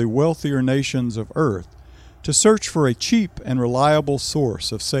need for the wealthier nations of Earth to search for a cheap and reliable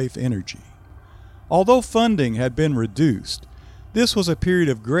source of safe energy. Although funding had been reduced, this was a period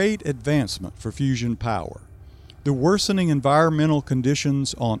of great advancement for fusion power. The worsening environmental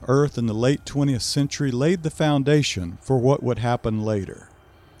conditions on Earth in the late 20th century laid the foundation for what would happen later.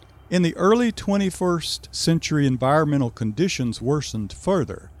 In the early 21st century, environmental conditions worsened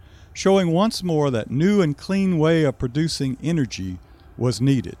further, showing once more that new and clean way of producing energy was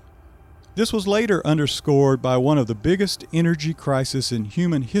needed. This was later underscored by one of the biggest energy crises in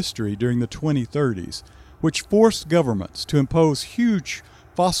human history during the 2030s, which forced governments to impose huge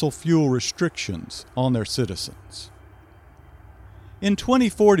fossil fuel restrictions on their citizens. In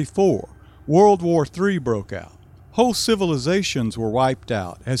 2044, World War III broke out. Whole civilizations were wiped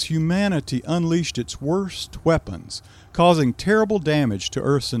out as humanity unleashed its worst weapons, causing terrible damage to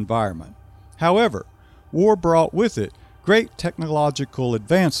Earth's environment. However, war brought with it great technological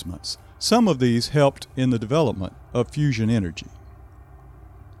advancements. Some of these helped in the development of fusion energy.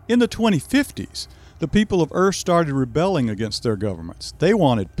 In the 2050s, the people of Earth started rebelling against their governments. They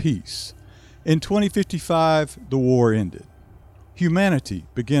wanted peace. In 2055, the war ended. Humanity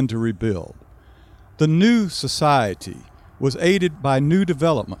began to rebuild. The new society was aided by new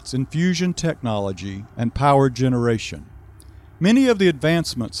developments in fusion technology and power generation. Many of the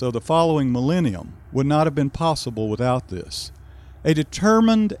advancements of the following millennium would not have been possible without this. A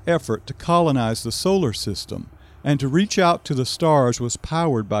determined effort to colonize the solar system and to reach out to the stars was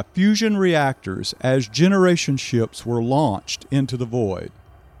powered by fusion reactors as generation ships were launched into the void.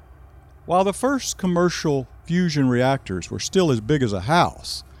 While the first commercial fusion reactors were still as big as a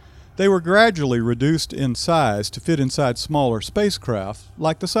house, they were gradually reduced in size to fit inside smaller spacecraft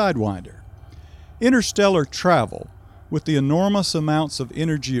like the Sidewinder. Interstellar travel, with the enormous amounts of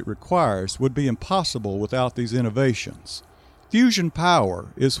energy it requires, would be impossible without these innovations. Fusion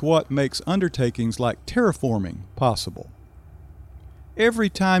power is what makes undertakings like terraforming possible. Every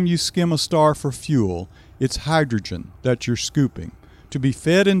time you skim a star for fuel, it's hydrogen that you're scooping to be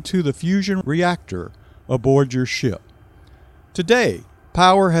fed into the fusion reactor aboard your ship. Today,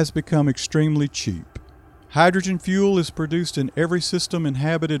 power has become extremely cheap. Hydrogen fuel is produced in every system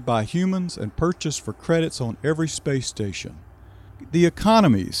inhabited by humans and purchased for credits on every space station. The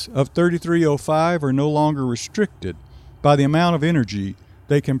economies of 3305 are no longer restricted by the amount of energy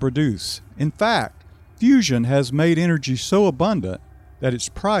they can produce. In fact, fusion has made energy so abundant that its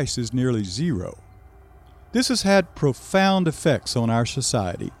price is nearly zero. This has had profound effects on our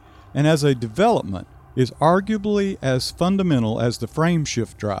society, and as a development is arguably as fundamental as the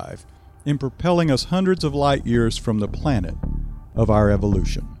frameshift drive in propelling us hundreds of light years from the planet of our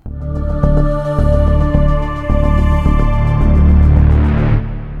evolution.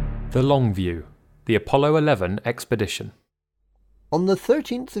 The Longview, the Apollo 11 expedition. On the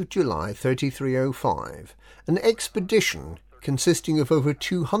 13th of July 3305, an expedition consisting of over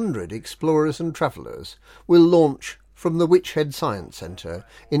 200 explorers and travellers will launch from the Witchhead Science Centre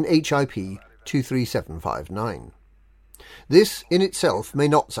in HIP 23759. This in itself may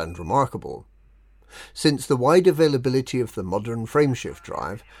not sound remarkable. Since the wide availability of the modern frameshift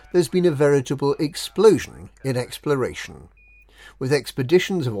drive, there's been a veritable explosion in exploration, with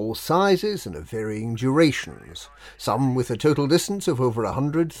expeditions of all sizes and of varying durations, some with a total distance of over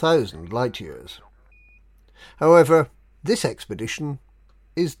 100,000 light-years. However, this expedition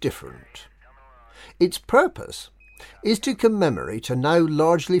is different. Its purpose is to commemorate a now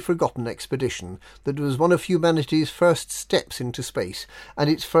largely forgotten expedition that was one of humanity's first steps into space and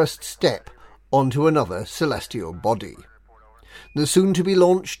its first step onto another celestial body. The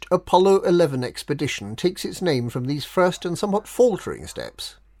soon-to-be-launched Apollo 11 expedition takes its name from these first and somewhat faltering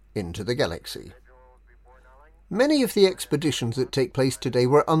steps into the galaxy. Many of the expeditions that take place today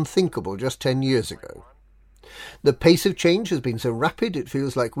were unthinkable just 10 years ago. The pace of change has been so rapid it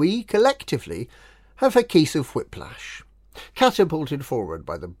feels like we, collectively, have a case of whiplash. Catapulted forward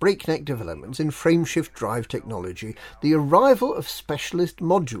by the breakneck developments in frameshift drive technology, the arrival of specialist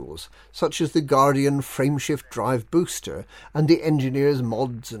modules such as the Guardian frameshift drive booster and the engineer's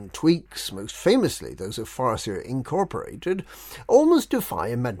mods and tweaks, most famously those of Farseer Incorporated, almost defy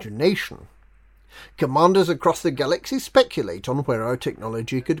imagination. Commanders across the galaxy speculate on where our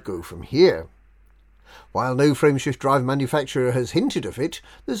technology could go from here. While no frameshift drive manufacturer has hinted of it,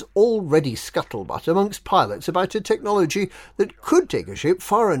 there's already scuttlebutt amongst pilots about a technology that could take a ship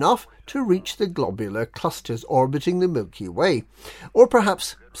far enough to reach the globular clusters orbiting the Milky Way, or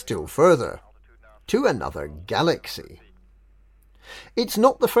perhaps still further, to another galaxy. It's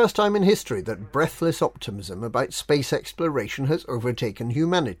not the first time in history that breathless optimism about space exploration has overtaken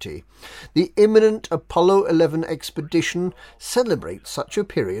humanity. The imminent Apollo 11 expedition celebrates such a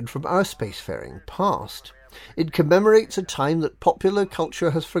period from our spacefaring past. It commemorates a time that popular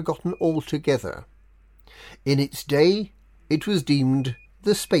culture has forgotten altogether. In its day, it was deemed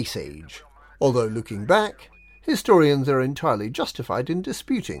the Space Age, although looking back, historians are entirely justified in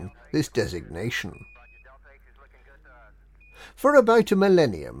disputing this designation. For about a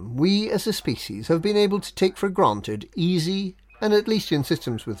millennium, we as a species have been able to take for granted easy, and at least in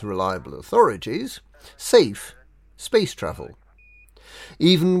systems with reliable authorities, safe space travel.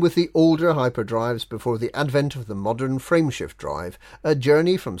 Even with the older hyperdrives before the advent of the modern frameshift drive, a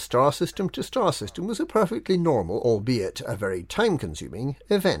journey from star system to star system was a perfectly normal, albeit a very time-consuming,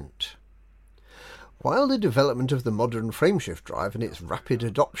 event. While the development of the modern frameshift drive and its rapid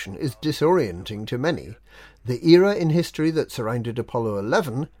adoption is disorienting to many, the era in history that surrounded Apollo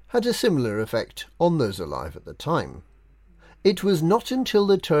 11 had a similar effect on those alive at the time. It was not until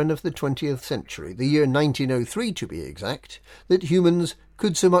the turn of the 20th century, the year 1903 to be exact, that humans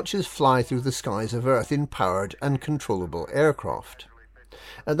could so much as fly through the skies of Earth in powered and controllable aircraft.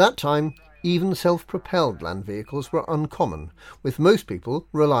 At that time, even self-propelled land vehicles were uncommon, with most people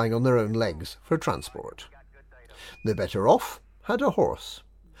relying on their own legs for transport. The better off had a horse,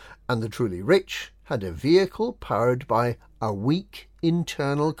 and the truly rich had a vehicle powered by a weak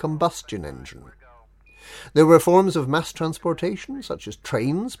internal combustion engine. There were forms of mass transportation, such as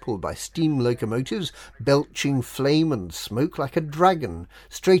trains pulled by steam locomotives, belching flame and smoke like a dragon,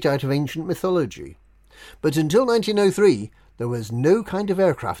 straight out of ancient mythology. But until 1903, there was no kind of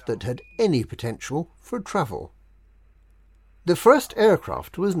aircraft that had any potential for travel. The first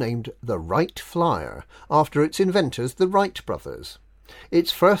aircraft was named the Wright Flyer, after its inventors, the Wright brothers.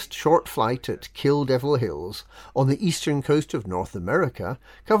 Its first short flight at Kill Devil Hills, on the eastern coast of North America,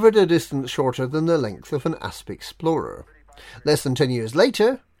 covered a distance shorter than the length of an Asp Explorer. Less than 10 years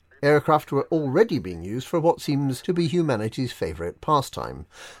later, aircraft were already being used for what seems to be humanity's favourite pastime: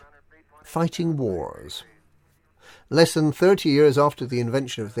 fighting wars. Less than 30 years after the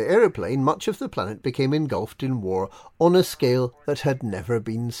invention of the aeroplane, much of the planet became engulfed in war on a scale that had never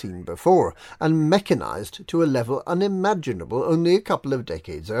been seen before, and mechanized to a level unimaginable only a couple of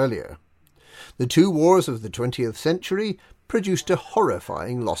decades earlier. The two wars of the 20th century produced a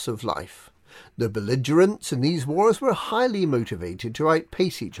horrifying loss of life. The belligerents in these wars were highly motivated to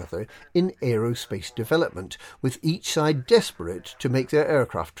outpace each other in aerospace development, with each side desperate to make their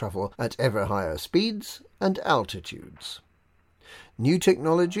aircraft travel at ever higher speeds and altitudes. New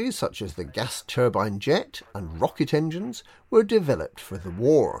technologies such as the gas turbine jet and rocket engines were developed for the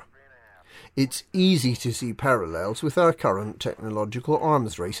war. It's easy to see parallels with our current technological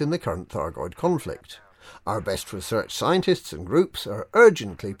arms race in the current Thargoid conflict. Our best research scientists and groups are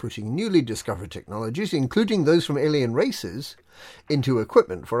urgently putting newly discovered technologies, including those from alien races, into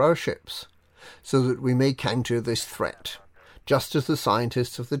equipment for our ships, so that we may counter this threat, just as the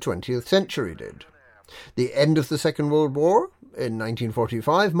scientists of the 20th century did. The end of the Second World War, in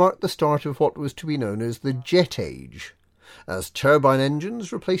 1945, marked the start of what was to be known as the Jet Age, as turbine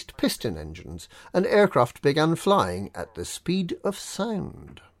engines replaced piston engines, and aircraft began flying at the speed of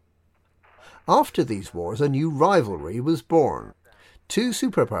sound. After these wars, a new rivalry was born. Two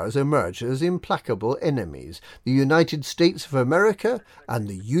superpowers emerged as implacable enemies, the United States of America and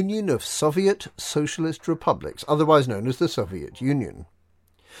the Union of Soviet Socialist Republics, otherwise known as the Soviet Union.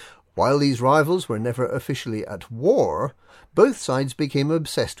 While these rivals were never officially at war, both sides became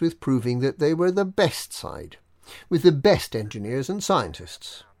obsessed with proving that they were the best side, with the best engineers and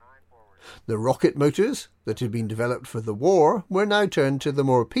scientists. The rocket motors that had been developed for the war were now turned to the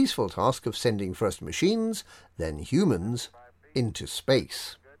more peaceful task of sending first machines, then humans, into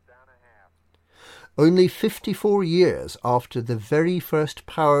space. Only 54 years after the very first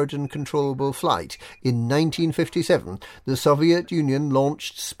powered and controllable flight, in 1957, the Soviet Union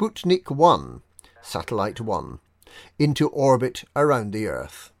launched Sputnik 1, Satellite 1, into orbit around the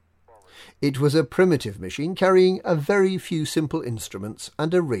Earth. It was a primitive machine carrying a very few simple instruments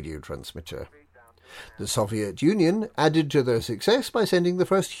and a radio transmitter. The Soviet Union added to their success by sending the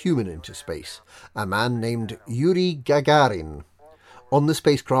first human into space, a man named Yuri Gagarin, on the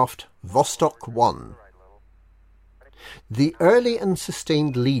spacecraft Vostok 1. The early and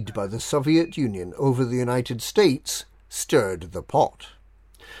sustained lead by the Soviet Union over the United States stirred the pot.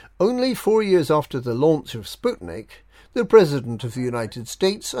 Only 4 years after the launch of Sputnik, the President of the United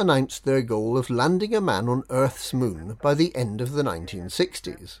States announced their goal of landing a man on Earth's moon by the end of the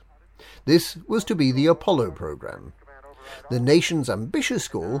 1960s. This was to be the Apollo program. The nation's ambitious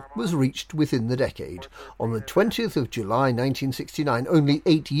goal was reached within the decade. On the 20th of July 1969, only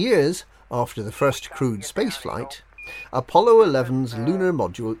 8 years after the first crewed spaceflight, Apollo 11's lunar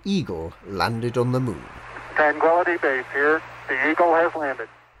module Eagle landed on the moon. Tranquility Base here. The Eagle has landed.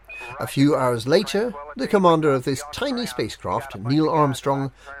 A few hours later, the commander of this tiny spacecraft, Neil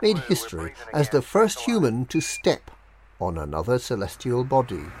Armstrong, made history as the first human to step on another celestial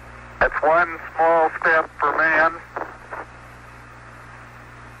body. That's one small step for man,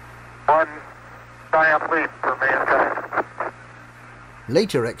 one giant leap for mankind.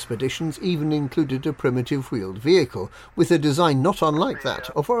 Later expeditions even included a primitive wheeled vehicle, with a design not unlike that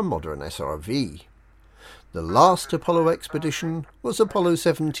of our modern SRV. The last Apollo expedition was Apollo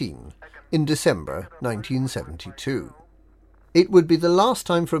 17 in December 1972. It would be the last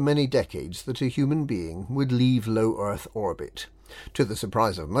time for many decades that a human being would leave low Earth orbit, to the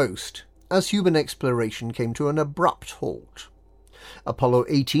surprise of most, as human exploration came to an abrupt halt. Apollo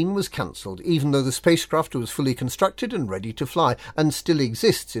 18 was cancelled, even though the spacecraft was fully constructed and ready to fly, and still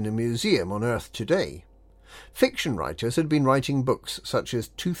exists in a museum on Earth today. Fiction writers had been writing books such as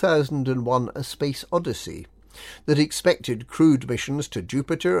 2001: A Space Odyssey that expected crewed missions to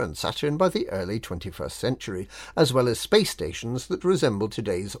Jupiter and Saturn by the early 21st century, as well as space stations that resembled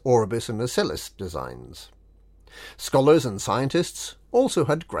today's Orbis and Ocellus designs. Scholars and scientists also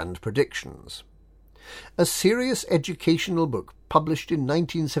had grand predictions. A serious educational book published in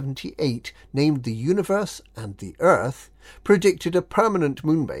 1978 named The Universe and the Earth predicted a permanent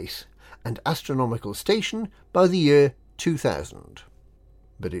moon base and astronomical station by the year 2000.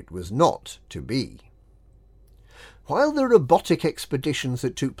 But it was not to be. While the robotic expeditions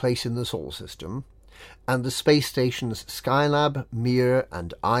that took place in the Sol system, and the space stations Skylab, Mir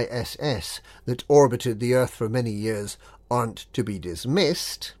and ISS that orbited the Earth for many years aren't to be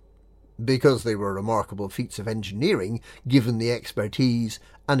dismissed, because they were remarkable feats of engineering given the expertise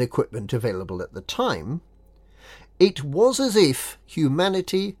and equipment available at the time, it was as if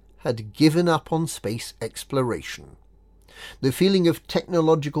humanity had given up on space exploration. The feeling of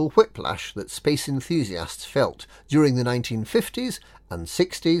technological whiplash that space enthusiasts felt during the 1950s and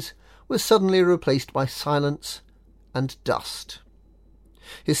 60s was suddenly replaced by silence and dust.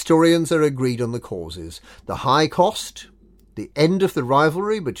 Historians are agreed on the causes: the high cost, the end of the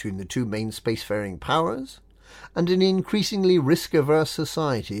rivalry between the two main spacefaring powers, and an increasingly risk-averse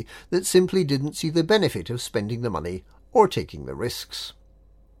society that simply didn't see the benefit of spending the money or taking the risks.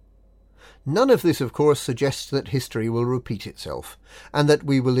 None of this, of course, suggests that history will repeat itself, and that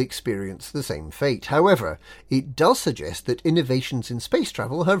we will experience the same fate. However, it does suggest that innovations in space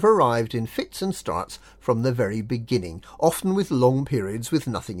travel have arrived in fits and starts from the very beginning, often with long periods with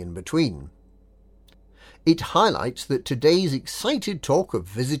nothing in between. It highlights that today's excited talk of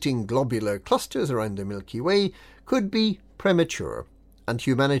visiting globular clusters around the Milky Way could be premature, and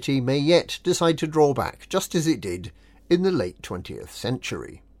humanity may yet decide to draw back, just as it did in the late 20th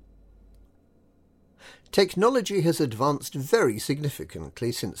century. Technology has advanced very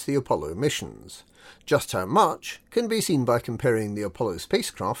significantly since the Apollo missions. Just how much can be seen by comparing the Apollo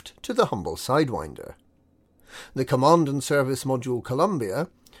spacecraft to the Hubble Sidewinder. The Command and Service Module Columbia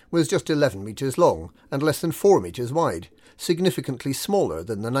was just 11 metres long and less than 4 metres wide, significantly smaller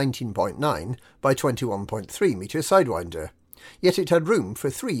than the 19.9 by 21.3 metre Sidewinder, yet it had room for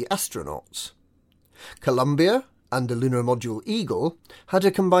 3 astronauts. Columbia and the lunar module Eagle had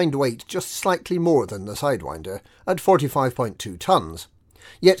a combined weight just slightly more than the Sidewinder, at 45.2 tons,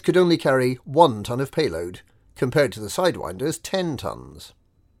 yet could only carry 1 ton of payload, compared to the Sidewinder's 10 tons.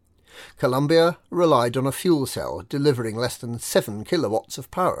 Columbia relied on a fuel cell delivering less than 7 kilowatts of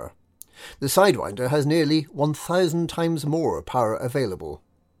power. The Sidewinder has nearly 1,000 times more power available.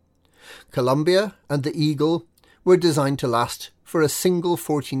 Columbia and the Eagle were designed to last for a single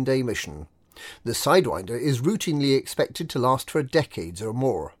 14-day mission. The Sidewinder is routinely expected to last for decades or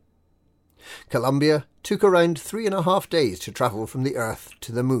more. Columbia took around 3.5 days to travel from the Earth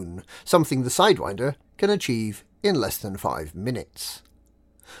to the Moon, something the Sidewinder can achieve in less than 5 minutes.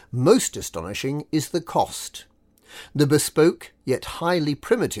 Most astonishing is the cost. The bespoke, yet highly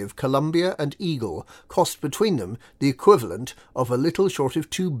primitive Columbia and Eagle cost between them the equivalent of a little short of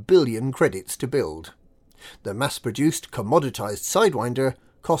 2 billion credits to build. The mass-produced, commoditized Sidewinder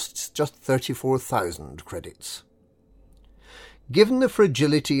costs just 34,000 credits. Given the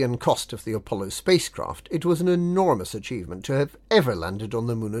fragility and cost of the Apollo spacecraft, it was an enormous achievement to have ever landed on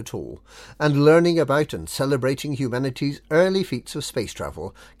the Moon at all, and learning about and celebrating humanity's early feats of space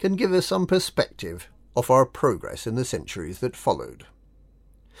travel can give us some perspective of our progress in the centuries that followed.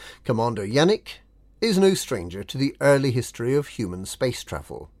 Commander Yannick is no stranger to the early history of human space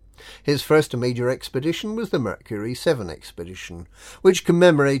travel. His first major expedition was the Mercury 7 expedition, which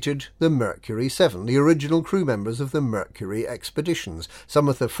commemorated the Mercury 7, the original crew members of the Mercury expeditions, some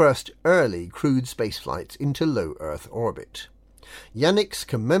of the first early crewed spaceflights into low Earth orbit. Yannick's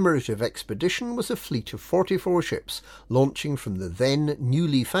commemorative expedition was a fleet of 44 ships launching from the then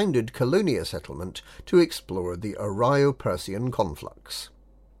newly founded Colonia settlement to explore the Areo-Persian conflux.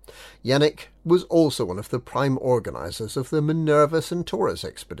 Yannick was also one of the prime organisers of the Minerva Centaurus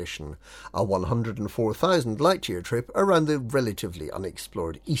expedition, a 104,000 light-year trip around the relatively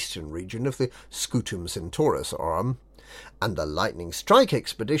unexplored eastern region of the Scutum Centaurus arm, and the Lightning Strike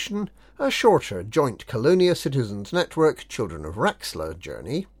expedition, a shorter joint Colonia Citizens Network Children of Raxxla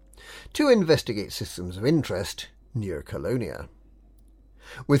journey, to investigate systems of interest near Colonia.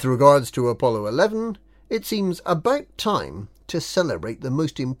 With regards to Apollo 11, it seems about time to celebrate the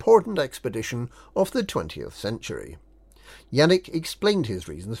most important expedition of the 20th century. Yannick explained his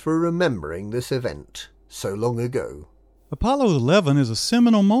reasons for remembering this event so long ago. Apollo 11 is a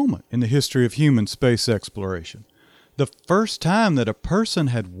seminal moment in the history of human space exploration. The first time that a person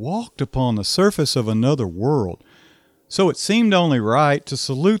had walked upon the surface of another world. So it seemed only right to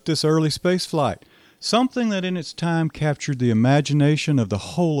salute this early space flight, something that in its time captured the imagination of the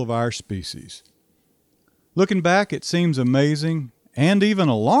whole of our species. Looking back, it seems amazing and even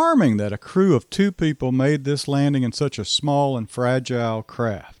alarming that a crew of 2 people made this landing in such a small and fragile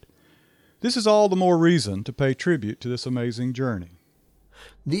craft. This is all the more reason to pay tribute to this amazing journey.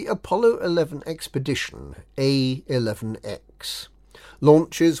 The Apollo 11 expedition, A11X,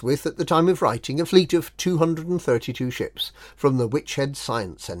 launches with, at the time of writing, a fleet of 232 ships from the Witchhead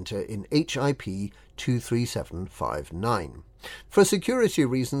Science Centre in HIP 23759. For security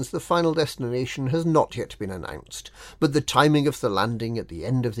reasons, the final destination has not yet been announced, but the timing of the landing at the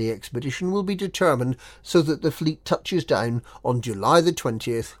end of the expedition will be determined so that the fleet touches down on July the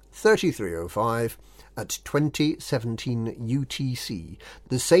 20th, 3305, at 2017 UTC,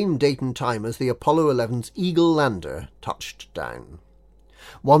 the same date and time as the Apollo 11's Eagle lander touched down.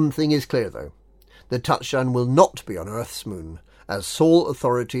 One thing is clear, though. The touchdown will not be on Earth's moon, as Sol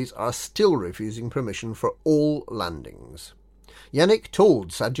authorities are still refusing permission for all landings. Yannick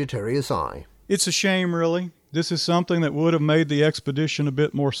told Sagittarius Eye. It's a shame, really. This is something that would have made the expedition a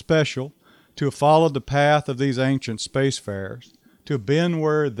bit more special, to have followed the path of these ancient spacefarers, to have been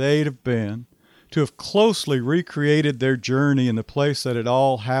where they'd have been, to have closely recreated their journey in the place that it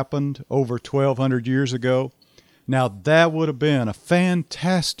all happened over 1,200 years ago. Now that would have been a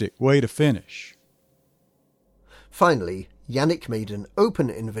fantastic way to finish. Finally, Yannick made an open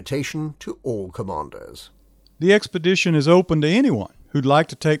invitation to all commanders. The expedition is open to anyone who'd like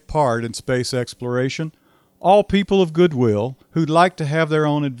to take part in space exploration, all people of goodwill who'd like to have their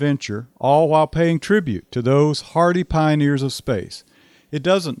own adventure, all while paying tribute to those hardy pioneers of space. It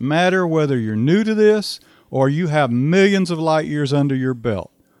doesn't matter whether you're new to this or you have millions of light years under your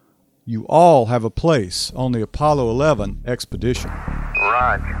belt. You all have a place on the Apollo 11 expedition.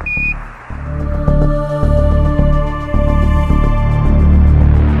 Roger.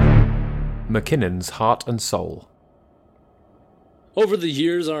 McKinnon's Heart and Soul. Over the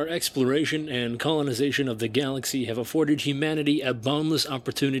years, our exploration and colonization of the galaxy have afforded humanity a boundless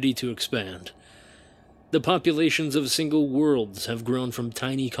opportunity to expand. The populations of single worlds have grown from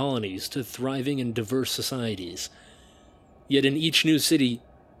tiny colonies to thriving and diverse societies. Yet in each new city,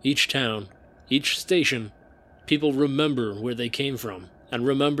 each town, each station, people remember where they came from and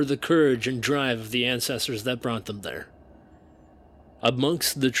remember the courage and drive of the ancestors that brought them there.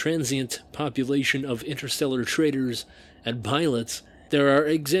 Amongst the transient population of interstellar traders and pilots, there are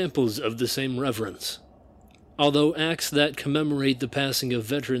examples of the same reverence. Although acts that commemorate the passing of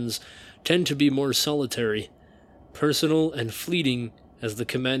veterans tend to be more solitary, personal and fleeting as the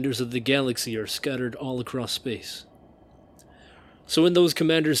commanders of the galaxy are scattered all across space. So when those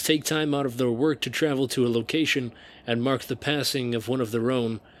commanders take time out of their work to travel to a location and mark the passing of one of their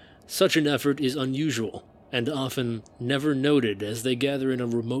own, such an effort is unusual and often never noted as they gather in a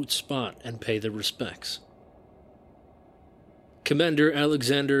remote spot and pay their respects. Commander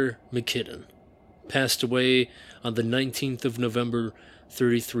Alexander McKinnon passed away on the 19th of November,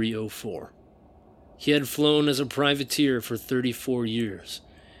 3304. He had flown as a privateer for 34 years,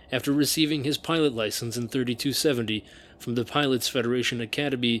 after receiving his pilot license in 3270 from the Pilots Federation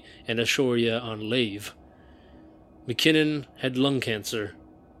Academy in Ashoria on Lave. McKinnon had lung cancer,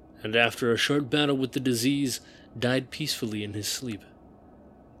 and after a short battle with the disease, died peacefully in his sleep.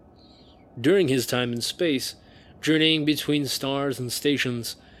 During his time in space, journeying between stars and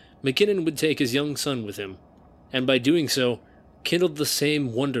stations, McKinnon would take his young son with him, and by doing so, kindled the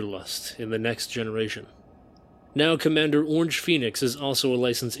same wanderlust in the next generation. Now Commander Orange Phoenix is also a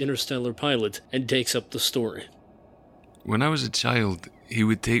licensed interstellar pilot and takes up the story. When I was a child, he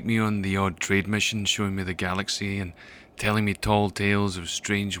would take me on the odd trade mission showing me the galaxy and telling me tall tales of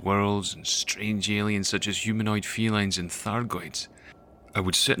strange worlds and strange aliens such as humanoid felines and Thargoids. I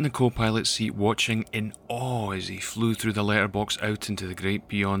would sit in the co-pilot seat watching in awe as he flew through the letterbox out into the great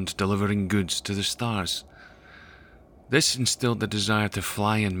beyond, delivering goods to the stars. This instilled the desire to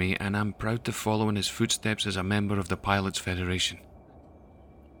fly in me, and I'm proud to follow in his footsteps as a member of the Pilots Federation.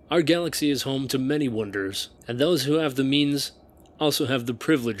 Our galaxy is home to many wonders, and those who have the means also have the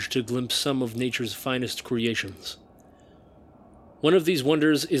privilege to glimpse some of nature's finest creations. One of these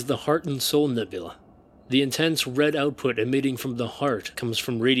wonders is the Heart and Soul Nebula, The intense red output emitting from the heart comes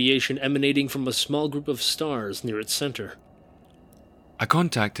from radiation emanating from a small group of stars near its center. I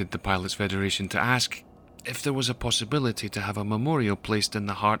contacted the Pilots Federation to ask if there was a possibility to have a memorial placed in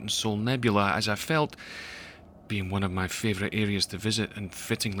the Heart and Soul Nebula, as I felt, being one of my favourite areas to visit and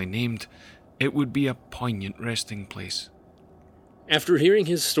fittingly named, it would be a poignant resting place. After hearing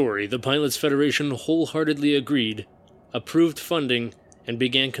his story, the Pilots Federation wholeheartedly agreed, approved funding, and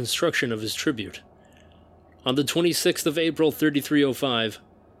began construction of his tribute. On the 26th of April 3305,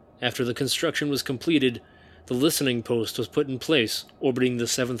 after the construction was completed, the listening post was put in place, orbiting the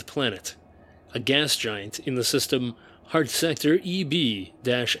 7th planet, a gas giant in the system Heart Sector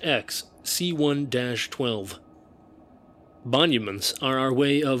EB-X C1-12. Monuments are our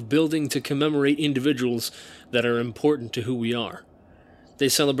way of building to commemorate individuals that are important to who we are. They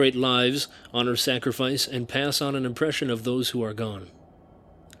celebrate lives, honor sacrifice, and pass on an impression of those who are gone.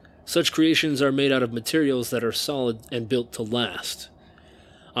 Such creations are made out of materials that are solid and built to last.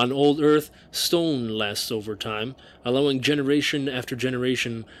 On old Earth, stone lasts over time, allowing generation after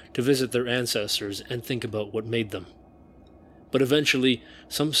generation to visit their ancestors and think about what made them. But eventually,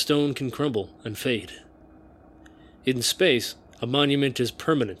 some stone can crumble and fade. In space, a monument is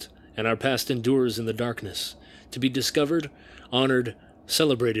permanent, and our past endures in the darkness, to be discovered, honored,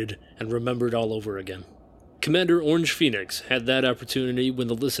 celebrated, and remembered all over again. Commander Orange Phoenix had that opportunity when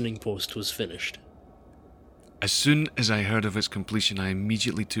the listening post was finished. As soon as I heard of its completion, I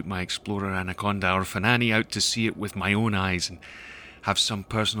immediately took my Explorer Anaconda or Fanani out to see it with my own eyes and have some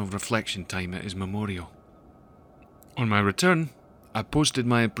personal reflection time at his memorial. On my return, I posted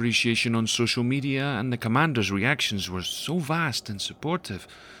my appreciation on social media, and the commander's reactions were so vast and supportive,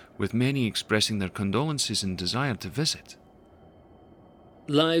 with many expressing their condolences and desire to visit.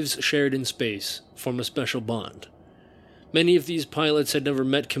 Lives shared in space form a special bond. Many of these pilots had never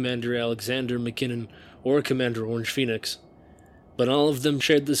met Commander Alexander McKinnon or Commander Orange Phoenix, but all of them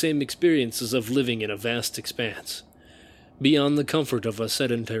shared the same experiences of living in a vast expanse, beyond the comfort of a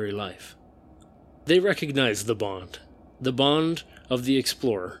sedentary life. They recognized the bond of the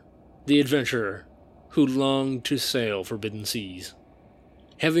explorer, the adventurer, who longed to sail forbidden seas.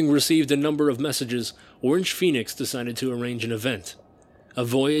 Having received a number of messages, Orange Phoenix decided to arrange an event, a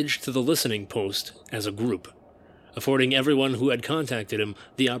voyage to the listening post as a group, affording everyone who had contacted him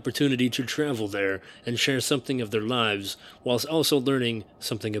the opportunity to travel there and share something of their lives, whilst also learning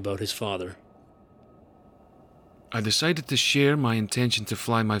something about his father. I decided to share my intention to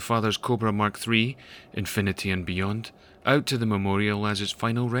fly my father's Cobra Mark III, Infinity and Beyond, out to the memorial as its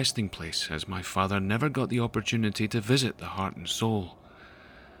final resting place, as my father never got the opportunity to visit the Heart and Soul.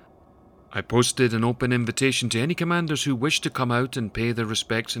 I posted an open invitation to any commanders who wished to come out and pay their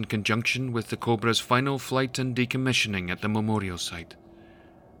respects in conjunction with the Cobra's final flight and decommissioning at the memorial site.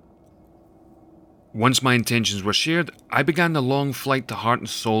 Once my intentions were shared, I began the long flight to Heart and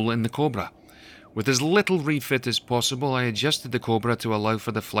Soul in the Cobra. With as little refit as possible, I adjusted the Cobra to allow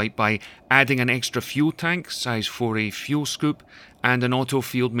for the flight by adding an extra fuel tank, size 4A fuel scoop, and an auto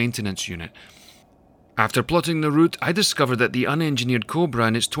field maintenance unit. After plotting the route, I discovered that the unengineered Cobra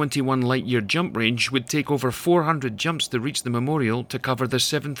in its 21 light-year jump range would take over 400 jumps to reach the memorial to cover the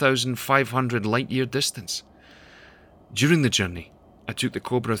 7,500 light-year distance. During the journey, I took the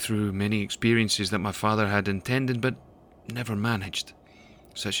Cobra through many experiences that my father had intended but never managed,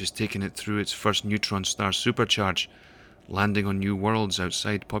 such as taking it through its first neutron star supercharge, landing on new worlds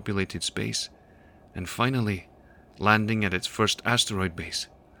outside populated space, and finally, landing at its first asteroid base.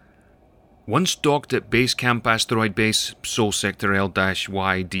 Once docked at Base Camp Asteroid Base, Sol Sector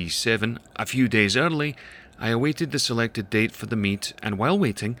L-YD7, a few days early, I awaited the selected date for the meet, and while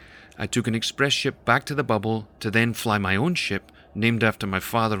waiting, I took an express ship back to the bubble to then fly my own ship, named after my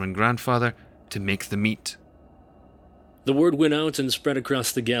father and grandfather, to make the meet. The word went out and spread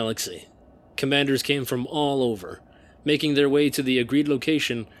across the galaxy. Commanders came from all over, making their way to the agreed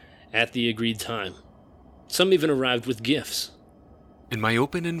location at the agreed time. Some even arrived with gifts. In my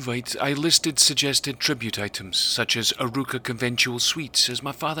open invite, I listed suggested tribute items, such as Aruka conventual sweets, as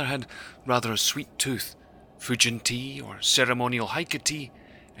my father had rather a sweet tooth, Fujin tea or ceremonial Haika tea,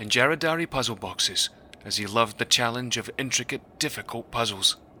 and Jaradari puzzle boxes, as he loved the challenge of intricate, difficult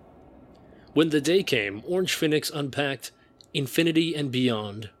puzzles. When the day came, Orange Phoenix unpacked Infinity and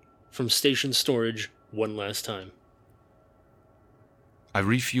Beyond from station storage one last time. I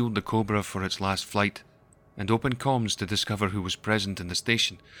refueled the Cobra for its last flight, and opened comms to discover who was present in the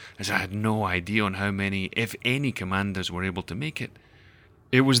station, as I had no idea on how many, if any, commanders were able to make it.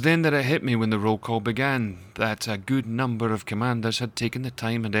 It was then that it hit me when the roll call began, that a good number of commanders had taken the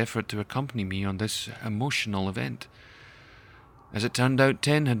time and effort to accompany me on this emotional event. As it turned out,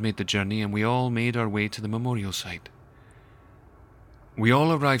 10 had made the journey, and we all made our way to the memorial site. We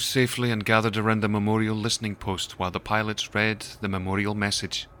all arrived safely and gathered around the memorial listening post while the pilots read the memorial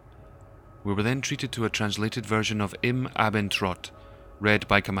message. We were then treated to a translated version of Im Abendrot, read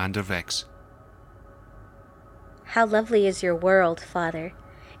by Commander Vex. How lovely is your world, Father,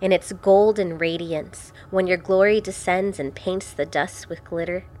 in its golden radiance, when your glory descends and paints the dust with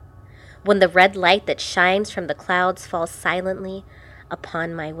glitter, when the red light that shines from the clouds falls silently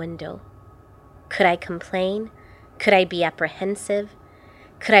upon my window. Could I complain? Could I be apprehensive?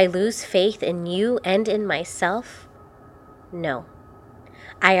 Could I lose faith in you and in myself? No.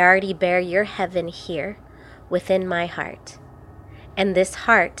 I already bear your heaven here within my heart, and this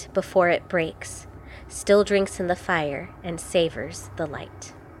heart, before it breaks, still drinks in the fire and savors the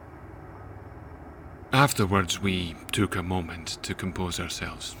light. Afterwards, we took a moment to compose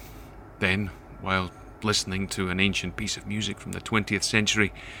ourselves. Then, while listening to an ancient piece of music from the 20th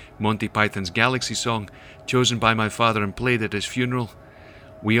century, Monty Python's Galaxy Song, chosen by my father and played at his funeral,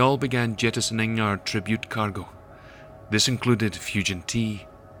 we all began jettisoning our tribute cargo. This included Fusion tea,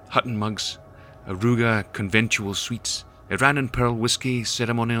 Hutton mugs, Aruga conventual sweets, Iran and Pearl whiskey,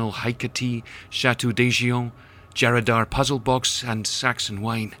 ceremonial Haika tea, Chateau d'Agion, Jaradar puzzle box, and Saxon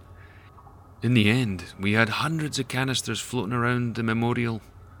wine. In the end, we had hundreds of canisters floating around the memorial,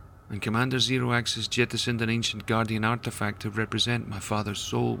 and Commander Zero Axis jettisoned an ancient Guardian artifact to represent my father's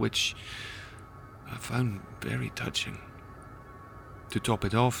soul, which I found very touching. To top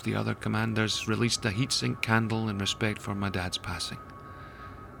it off, the other commanders released a heatsink candle in respect for my dad's passing.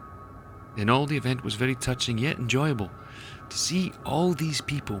 In all, the event was very touching yet enjoyable. To see all these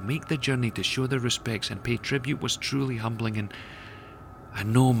people make the journey to show their respects and pay tribute was truly humbling, and I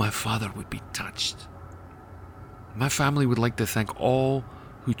know my father would be touched. My family would like to thank all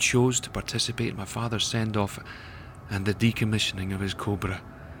who chose to participate in my father's send-off and the decommissioning of his Cobra,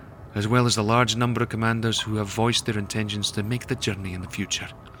 as well as the large number of commanders who have voiced their intentions to make the journey in the future.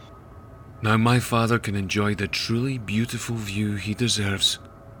 Now my father can enjoy the truly beautiful view he deserves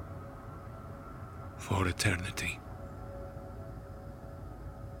for eternity.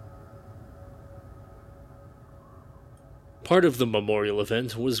 Part of the memorial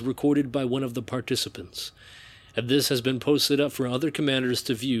event was recorded by one of the participants, and this has been posted up for other commanders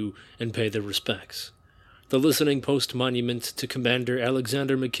to view and pay their respects. The listening post monument to Commander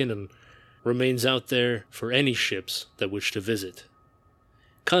Alexander McKinnon remains out there for any ships that wish to visit.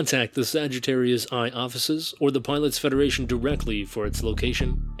 Contact the Sagittarius I offices or the Pilots Federation directly for its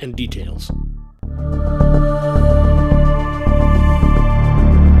location and details.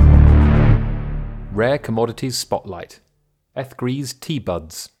 Rare Commodities Spotlight. Ethgrees Tea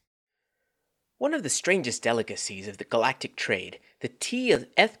Buds. One of the strangest delicacies of the galactic trade, the tea of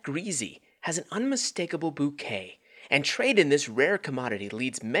Ethgrees, has an unmistakable bouquet, and trade in this rare commodity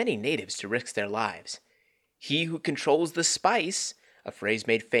leads many natives to risk their lives. He who controls the spice, a phrase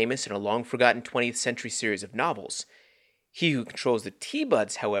made famous in a long-forgotten 20th century series of novels. He who controls the tea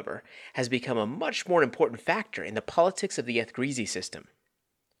buds, however, has become a much more important factor in the politics of the Ethgrees system.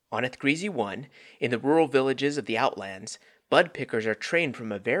 On Ethgrees 1, in the rural villages of the Outlands, bud pickers are trained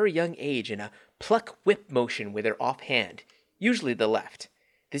from a very young age in a pluck-whip motion with their offhand, usually the left.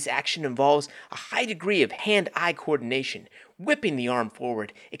 This action involves a high degree of hand-eye coordination, whipping the arm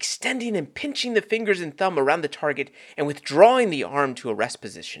forward, extending and pinching the fingers and thumb around the target, and withdrawing the arm to a rest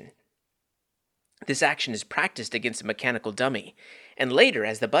position. This action is practiced against a mechanical dummy, and later,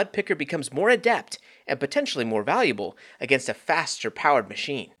 as the bud picker becomes more adept and potentially more valuable, against a faster-powered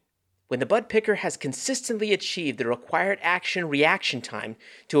machine. When the bud picker has consistently achieved the required action-reaction time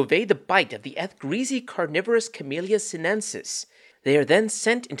to evade the bite of the Ethgrees carnivorous Camellia sinensis, they are then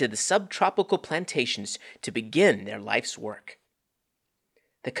sent into the subtropical plantations to begin their life's work.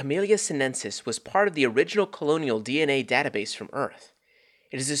 The Camellia sinensis was part of the original colonial DNA database from Earth.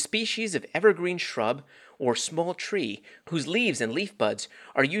 It is a species of evergreen shrub or small tree whose leaves and leaf buds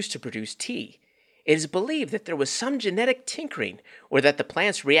are used to produce tea. It is believed that there was some genetic tinkering or that the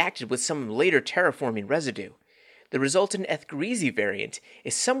plants reacted with some later terraforming residue. The resultant Ethgrees variant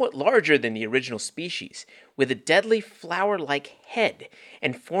is somewhat larger than the original species, with a deadly flower-like head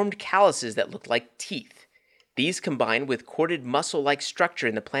and formed calluses that look like teeth. These, combined with corded muscle-like structure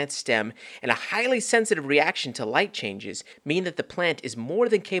in the plant's stem and a highly sensitive reaction to light changes, mean that the plant is more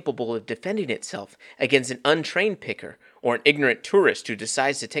than capable of defending itself against an untrained picker or an ignorant tourist who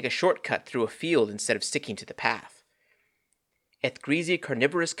decides to take a shortcut through a field instead of sticking to the path. Ethgrees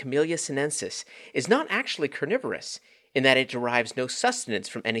carnivorous Camellia sinensis is not actually carnivorous, in that it derives no sustenance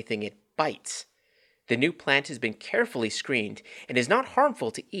from anything it bites. The new plant has been carefully screened and is not harmful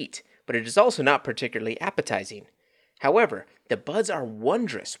to eat, but it is also not particularly appetizing. However, the buds are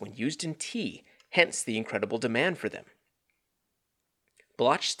wondrous when used in tea, hence the incredible demand for them.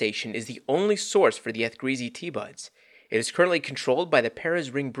 Bloch Station is the only source for the Ethgrezi tea buds. It is currently controlled by the Perez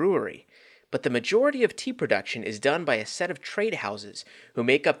Ring Brewery, but the majority of tea production is done by a set of trade houses who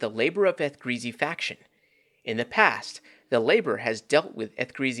make up the Labour of Ethgrezi faction. In the past, the Labour has dealt with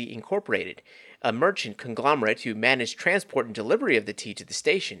Ethgrezi Incorporated, a merchant conglomerate who managed transport and delivery of the tea to the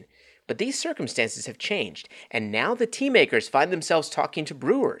station, but these circumstances have changed, and now the tea makers find themselves talking to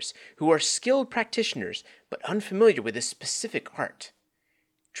brewers who are skilled practitioners but unfamiliar with this specific art.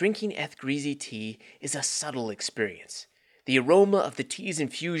 Drinking Ethgrezi tea is a subtle experience. The aroma of the tea's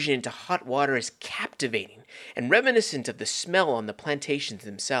infusion into hot water is captivating and reminiscent of the smell on the plantations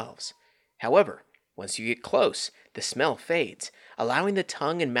themselves. However, once you get close, the smell fades, allowing the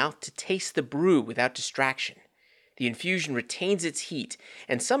tongue and mouth to taste the brew without distraction. The infusion retains its heat,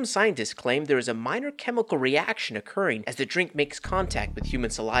 and some scientists claim there is a minor chemical reaction occurring as the drink makes contact with human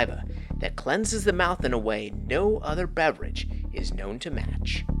saliva that cleanses the mouth in a way no other beverage is known to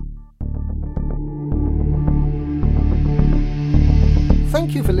match.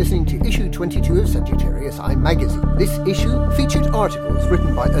 Thank you for listening to issue 22 of Sagittarius Eye magazine. This issue featured articles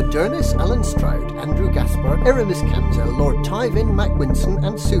written by Adonis, Alan Stroud, Andrew Gasper, Aramis Kamzel, Lord Tywin, Mac Winson,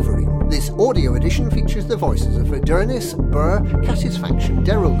 and Suverine. This audio edition features the voices of Adonis, Burr, Cassius Faction,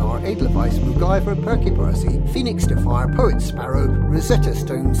 Daryl Nar, Edelweiss, MacGyver, Perky Percy, Phoenix Defire, Poet Sparrow, Rosetta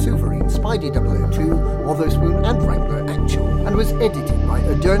Stone, Suverine, Spidey 002, Wotherspoon, and Wrangler Actual, and was edited by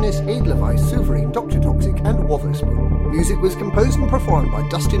Adonis, Edelweiss, Suverine, Dr. Toxic, and Wotherspoon. Music was composed and performed by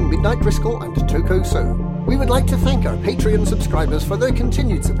Dustin Midnight Driscoll and Toko So. We would like to thank our Patreon subscribers for their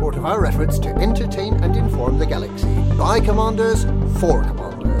continued support of our efforts to entertain and inform the galaxy. By Commanders, for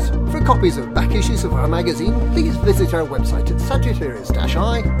Commanders. For copies of back issues of our magazine, please visit our website at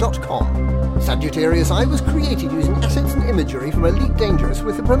sagittarius-eye.com. Sagittarius Eye was created using assets and imagery from Elite Dangerous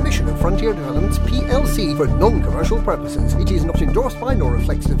with the permission of Frontier Developments PLC for non-commercial purposes. It is not endorsed by nor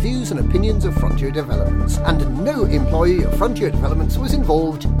reflects the views and opinions of Frontier Developments, and no employee of Frontier Developments was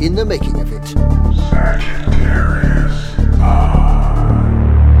involved in the making of it. Sagittarius Eye.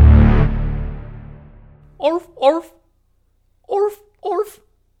 Orf, orf, orf, orf,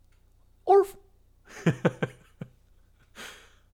 orf.